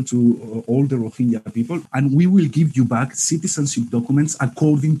 They went to all the Rohingya people, and we will give you back citizenship documents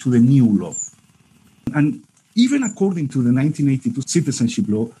according to the new law. And even according to the 1982 citizenship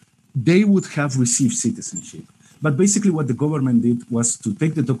law, they would have received citizenship. But basically what the government did was to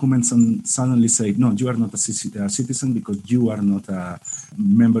take the documents and suddenly say, no, you are not a citizen because you are not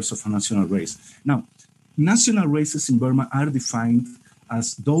members of a national race. Now, national races in Burma are defined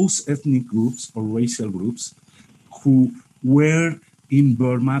as those ethnic groups or racial groups who were in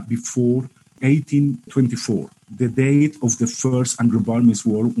Burma before 1824, the date of the First Anglo-Burmese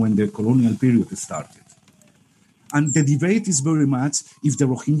War when the colonial period started. And the debate is very much if the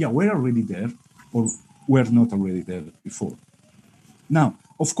Rohingya were already there or were not already there before. Now,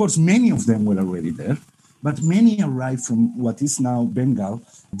 of course, many of them were already there, but many arrived from what is now Bengal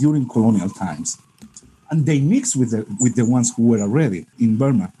during colonial times. And they mixed with the ones who were already in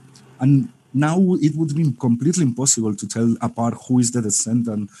Burma. And Now it would be completely impossible to tell apart who is the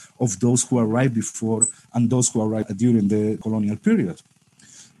descendant of those who arrived before and those who arrived during the colonial period.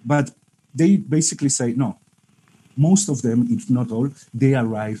 But they basically say, no, most of them, if not all, they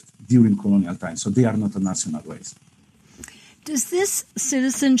arrived during colonial times, so they are not a national race. Does this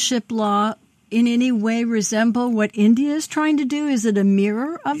citizenship law in any way resemble what India is trying to do? Is it a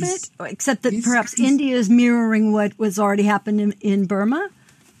mirror of it? Except that perhaps India is mirroring what was already happening in Burma?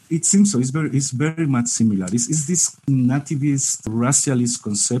 It seems so. It's very much similar. It's this nativist, racialist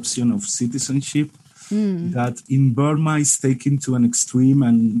conception of citizenship that in Burma is taken to an extreme,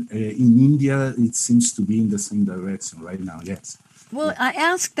 and in India it seems to be in the same direction right now, yes. Well, I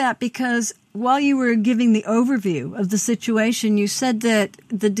asked that because while you were giving the overview of the situation, you said that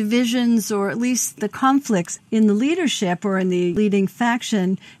the divisions, or at least the conflicts in the leadership or in the leading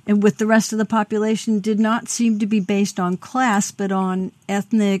faction and with the rest of the population did not seem to be based on class, but on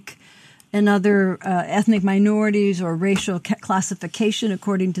ethnic and other ethnic minorities or racial classification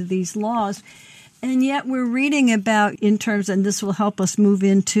according to these laws. And yet we're reading about, in terms, and this will help us move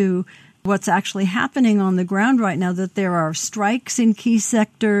into what's actually happening on the ground right now, that there are strikes in key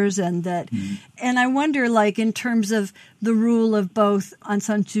sectors, and that, and I wonder, like, in terms of the rule of both Aung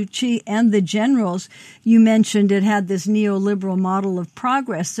San Suu Kyi and the generals, you mentioned it had this neoliberal model of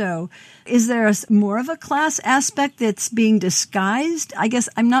progress. So is there more of a class aspect that's being disguised? I guess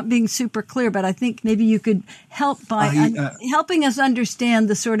I'm not being super clear, but I think maybe you could help by helping us understand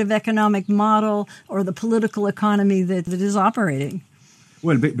the sort of economic model or the political economy that is operating.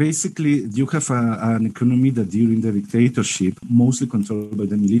 Well, basically, you have an economy that during the dictatorship, mostly controlled by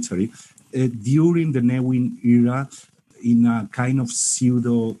the military, during the Ne era, in a kind of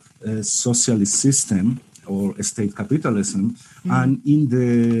pseudo-socialist system or state capitalism, and in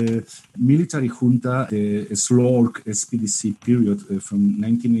the military junta, the SLORC SPDC period from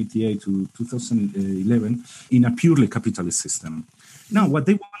 1988 to 2011, in a purely capitalist system. Now, what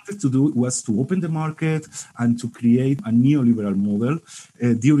they wanted to do was to open the market and to create a neoliberal model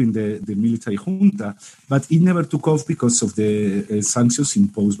during the military junta, but it never took off because of the sanctions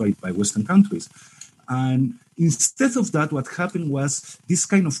imposed by Western countries. And instead of that, what happened was this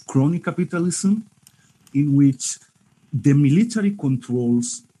kind of crony capitalism in which the military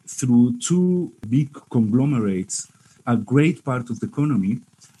controls, through two big conglomerates, a great part of the economy.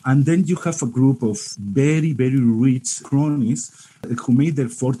 And then you have a group of very, very rich cronies who made their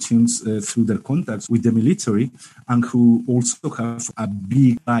fortunes through their contacts with the military and who also have a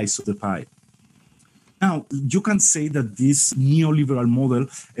big slice of the pie. Now, you can say that this neoliberal model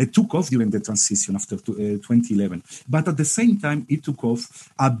took off during the transition after 2011. But at the same time, it took off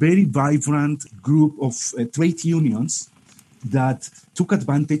a very vibrant group of trade unions that took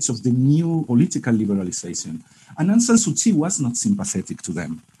advantage of the new political liberalization. And Aung San Suu Kyi was not sympathetic to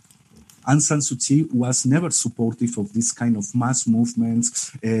them. Aung San Suu Kyi was never supportive of this kind of mass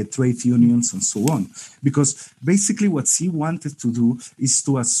movements, trade unions, and so on. Because basically what she wanted to do is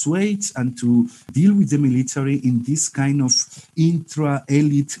to assuage and to deal with the military in this kind of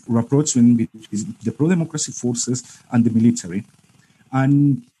intra-elite rapprochement between the pro-democracy forces and the military.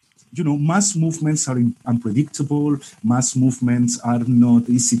 And you know, mass movements are unpredictable. Mass movements are not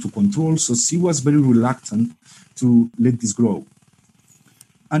easy to control. So she was very reluctant to let this grow.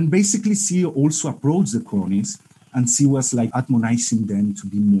 And basically, she also approached the cronies and she was like admonishing them to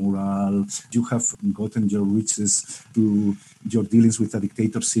be moral. You have gotten your riches through your dealings with a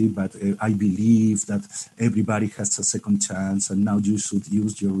dictatorship, but I believe that everybody has a second chance and now you should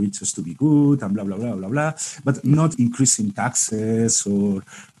use your riches to be good and blah, blah, blah, blah, blah. But not increasing taxes or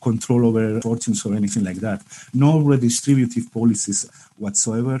control over fortunes or anything like that. No redistributive policies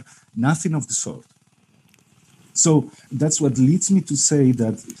whatsoever, nothing of the sort. So that's what leads me to say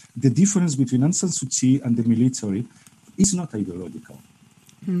that the difference between Aung San Suu Kyi and the military is not ideological.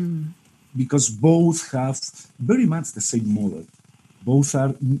 Because both have very much the same model. Both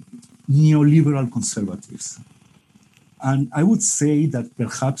are neoliberal conservatives. And I would say that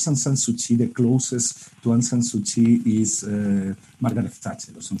perhaps Aung San Suu Kyi, the closest to Aung San Suu Kyi is Margaret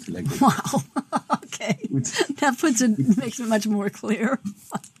Thatcher or something like that. Wow. Okay. That makes it much more clear.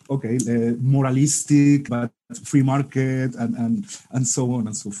 Okay, moralistic, but free market and so on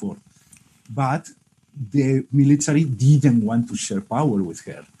and so forth. But the military didn't want to share power with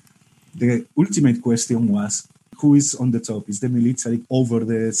her. The ultimate question was, who is on the top? Is the military over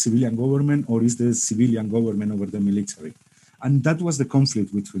the civilian government or is the civilian government over the military? And that was the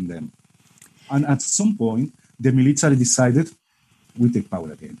conflict between them. And at some point, the military decided, we take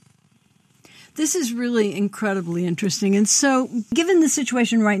power again. This is really incredibly interesting. And so, given the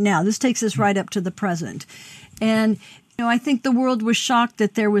situation right now, this takes us right up to the present. And I think the world was shocked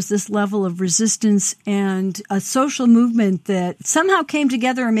that there was this level of resistance and a social movement that somehow came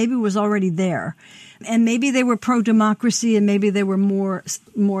together and maybe was already there. And maybe they were pro-democracy and maybe they were more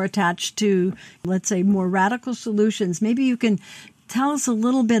attached to, let's say, more radical solutions. Maybe you can tell us a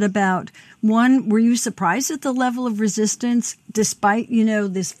little bit about, one, were you surprised at the level of resistance despite,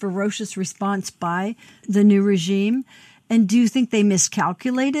 this ferocious response by the new regime? And do you think they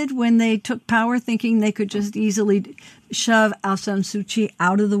miscalculated when they took power, thinking they could just easily shove Aung San Suu Kyi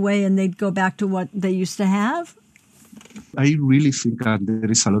out of the way and they'd go back to what they used to have? I really think there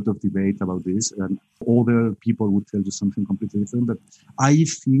is a lot of debate about this, and other people would tell you something completely different. But I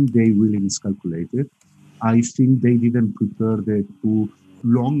think they really miscalculated. I think they didn't prepare the coup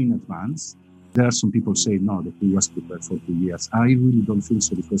long in advance. There are some people saying, no, the coup was prepared for 2 years. I really don't think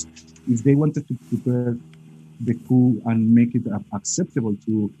so, because if they wanted to prepare the coup and make it acceptable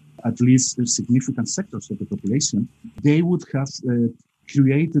to at least significant sectors of the population, they would have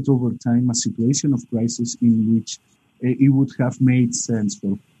created over time a situation of crisis in which it would have made sense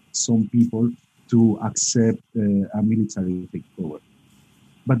for some people to accept a military takeover.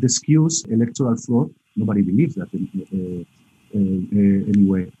 But the excuse, electoral fraud, nobody believes that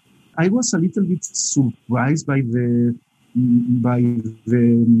anyway. I was a little bit surprised by the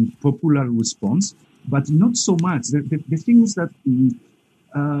popular response, but not so much. The thing is that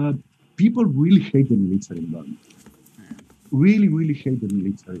people really hate the military environment. Really, really hate the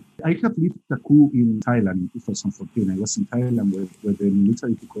military. I have lived a coup in Thailand in 2014. I was in Thailand where the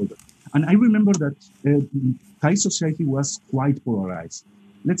military took over. And I remember that Thai society was quite polarized.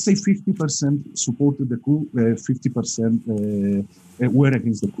 Let's say 50% supported the coup, 50% were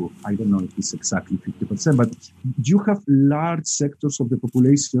against the coup. I don't know if it's exactly 50%, but you have large sectors of the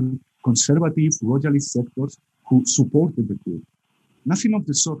population, conservative, royalist sectors, who supported the coup. Nothing of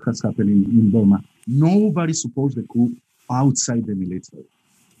the sort has happened in Burma. Nobody supports the coup outside the military,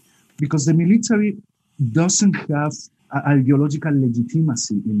 because the military doesn't have ideological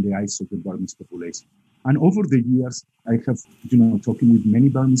legitimacy in the eyes of the Burmese population. And over the years, I have, talking with many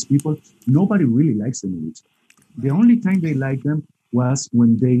Burmese people, nobody really likes the military. The only time they like them was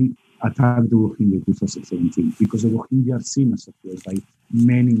when they attacked the Rohingya in 2017, because the Rohingya are seen as a threat by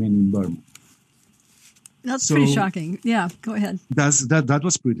many in Burma. That's pretty shocking. Yeah, go ahead. That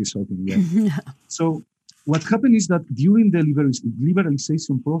was pretty shocking, yeah. Yeah. So what happened is that during the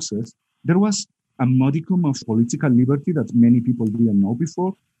liberalization process, there was a modicum of political liberty that many people didn't know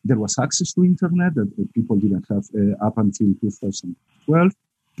before. There was access to internet that people didn't have up until 2012.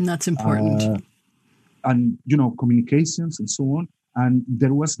 And that's important. And, communications and so on. And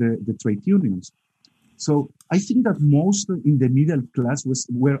there was the trade unions. So I think that most in the middle class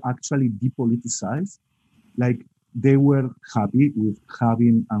were actually depoliticized. Like, they were happy with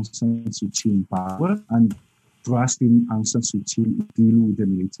having Aung San Suu Kyi in power and trusting Aung San Suu Kyi to deal with the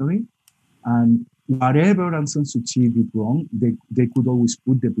military. And whatever Aung San Suu Kyi did wrong, they could always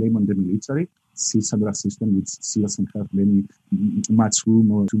put the blame on the military. She's under a system which she doesn't have much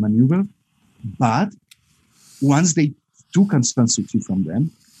room to maneuver. But once they took Aung San Suu Kyi from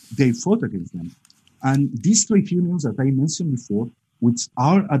them, they fought against them. And these trade unions that I mentioned before, which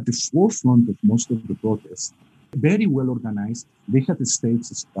are at the forefront of most of the protests, very well organized. They had staged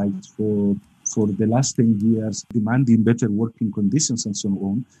strikes for the last 10 years, demanding better working conditions and so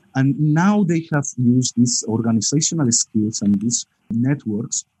on. And now they have used these organizational skills and these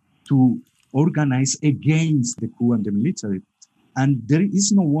networks to organize against the coup and the military. And there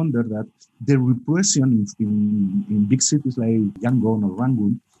is no wonder that the repression in big cities like Yangon or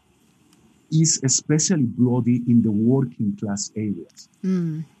Rangoon is especially bloody in the working class areas.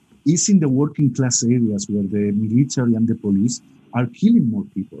 It's in the working class areas where the military and the police are killing more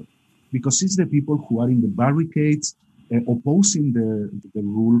people, because it's the people who are in the barricades opposing the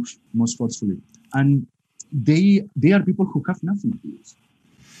rule most forcefully. And they are people who have nothing to lose,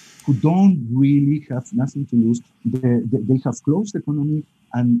 who don't really have nothing to lose. They have closed economy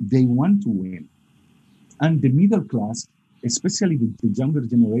and they want to win. And the middle class, especially the younger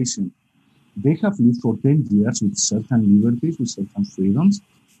generation, they have lived for 10 years with certain liberties, with certain freedoms,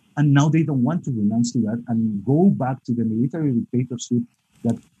 and now they don't want to renounce to that and go back to the military dictatorship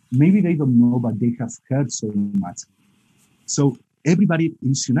that maybe they don't know, but they have heard so much. So everybody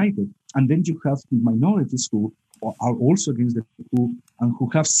is united. And then you have the minorities who are also against the coup and who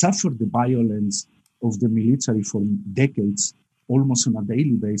have suffered the violence of the military for decades, almost on a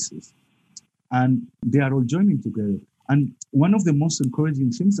daily basis. And they are all joining together. And one of the most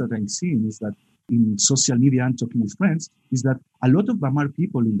encouraging things that I'm seeing is that in social media and talking with friends is that a lot of Bamar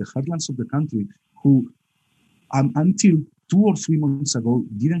people in the heartlands of the country who until 2 or 3 months ago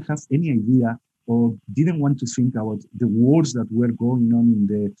didn't have any idea or didn't want to think about the wars that were going on in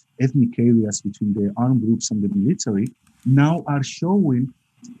the ethnic areas between the armed groups and the military, now are showing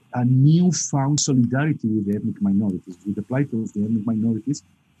a newfound solidarity with the ethnic minorities, with the plight of the ethnic minorities,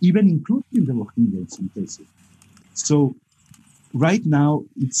 even including the Rohingya in some cases. So right now,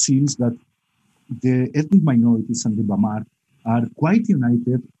 it seems that the ethnic minorities and the Bamar are quite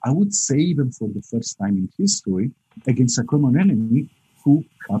united, I would say even for the first time in history, against a common enemy who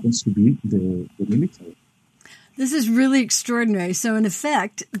happens to be the military. This is really extraordinary. So in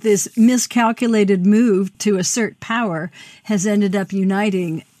effect, this miscalculated move to assert power has ended up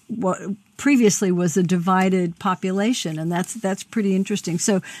uniting what previously was a divided population, and that's pretty interesting.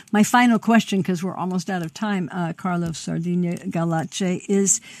 So my final question, because we're almost out of time, Carlos Sardina Galache,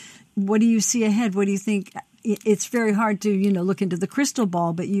 is what do you see ahead? What do you think? It's very hard to, look into the crystal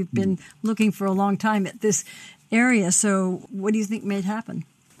ball, but you've been looking for a long time at this area. So what do you think may happen?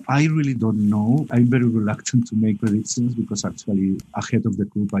 I really don't know. I'm very reluctant to make predictions because actually ahead of the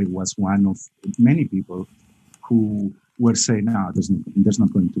coup, I was one of many people who were saying, no, there's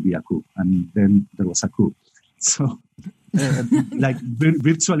not going to be a coup. And then there was a coup. So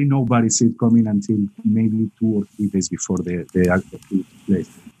virtually nobody saw it coming until maybe 2 or 3 days before the actual coup took place.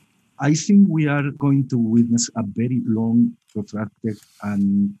 I think we are going to witness a very long, protracted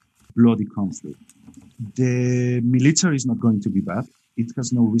and bloody conflict. The military is not going to be bad. It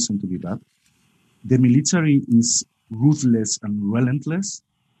has no reason to be bad. The military is ruthless and relentless.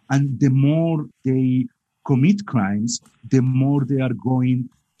 And the more they commit crimes, the more they are going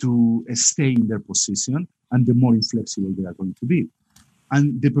to stay in their position and the more inflexible they are going to be.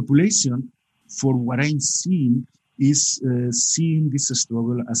 And the population, for what I'm seeing, is seeing this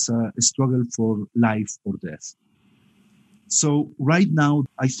struggle as a struggle for life or death. So right now,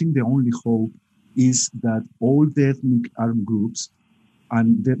 I think the only hope is that all the ethnic armed groups,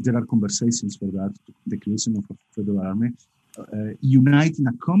 and there are conversations for that, the creation of a federal army, unite in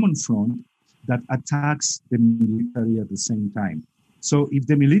a common front that attacks the military at the same time. So if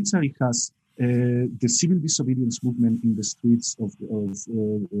the military has the civil disobedience movement in the streets of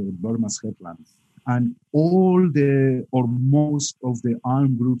Burma's headland, and all or most of the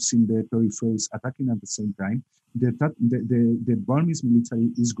armed groups in the peripheries attacking at the same time, the Burmese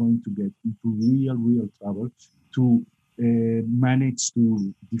military is going to get into real trouble to manage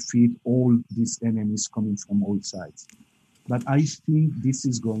to defeat all these enemies coming from all sides. But I think this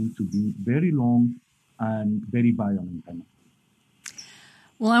is going to be very long and very violent.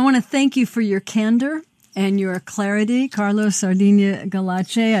 Well, I want to thank you for your candor and your clarity, Carlos Sardina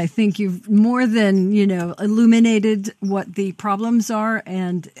Galache. I think you've more than, illuminated what the problems are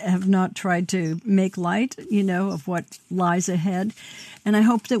and have not tried to make light, of what lies ahead. And I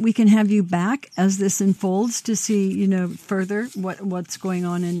hope that we can have you back as this unfolds to see, further what's going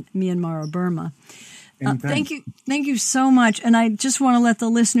on in Myanmar or Burma. Thank you so much. And I just want to let the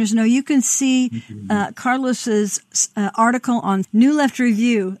listeners know you can see Carlos's article on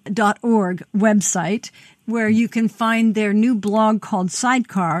newleftreview.org website, where you can find their new blog called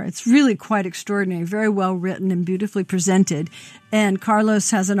Sidecar. It's really quite extraordinary, very well written and beautifully presented. And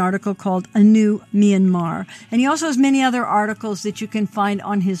Carlos has an article called A New Myanmar. And he also has many other articles that you can find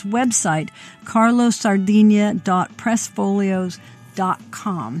on his website,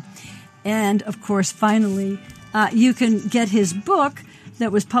 carlossardina.pressfolios.com. And, of course, finally, you can get his book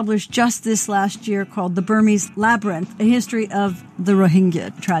that was published just this last year called The Burmese Labyrinth, A History of the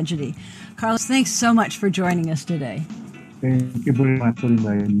Rohingya Tragedy. Carlos, thanks so much for joining us today. Thank you very much for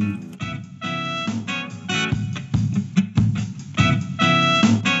inviting me.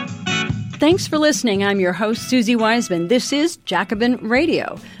 Thanks for listening. I'm your host, Susie Wiseman. This is Jacobin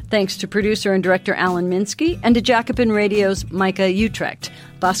Radio. Thanks to producer and director Alan Minsky and to Jacobin Radio's Micah Utrecht.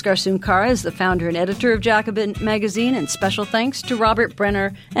 Bhaskar Sunkara is the founder and editor of Jacobin Magazine, and special thanks to Robert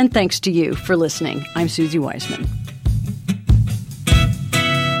Brenner, and thanks to you for listening. I'm Susie Wiseman.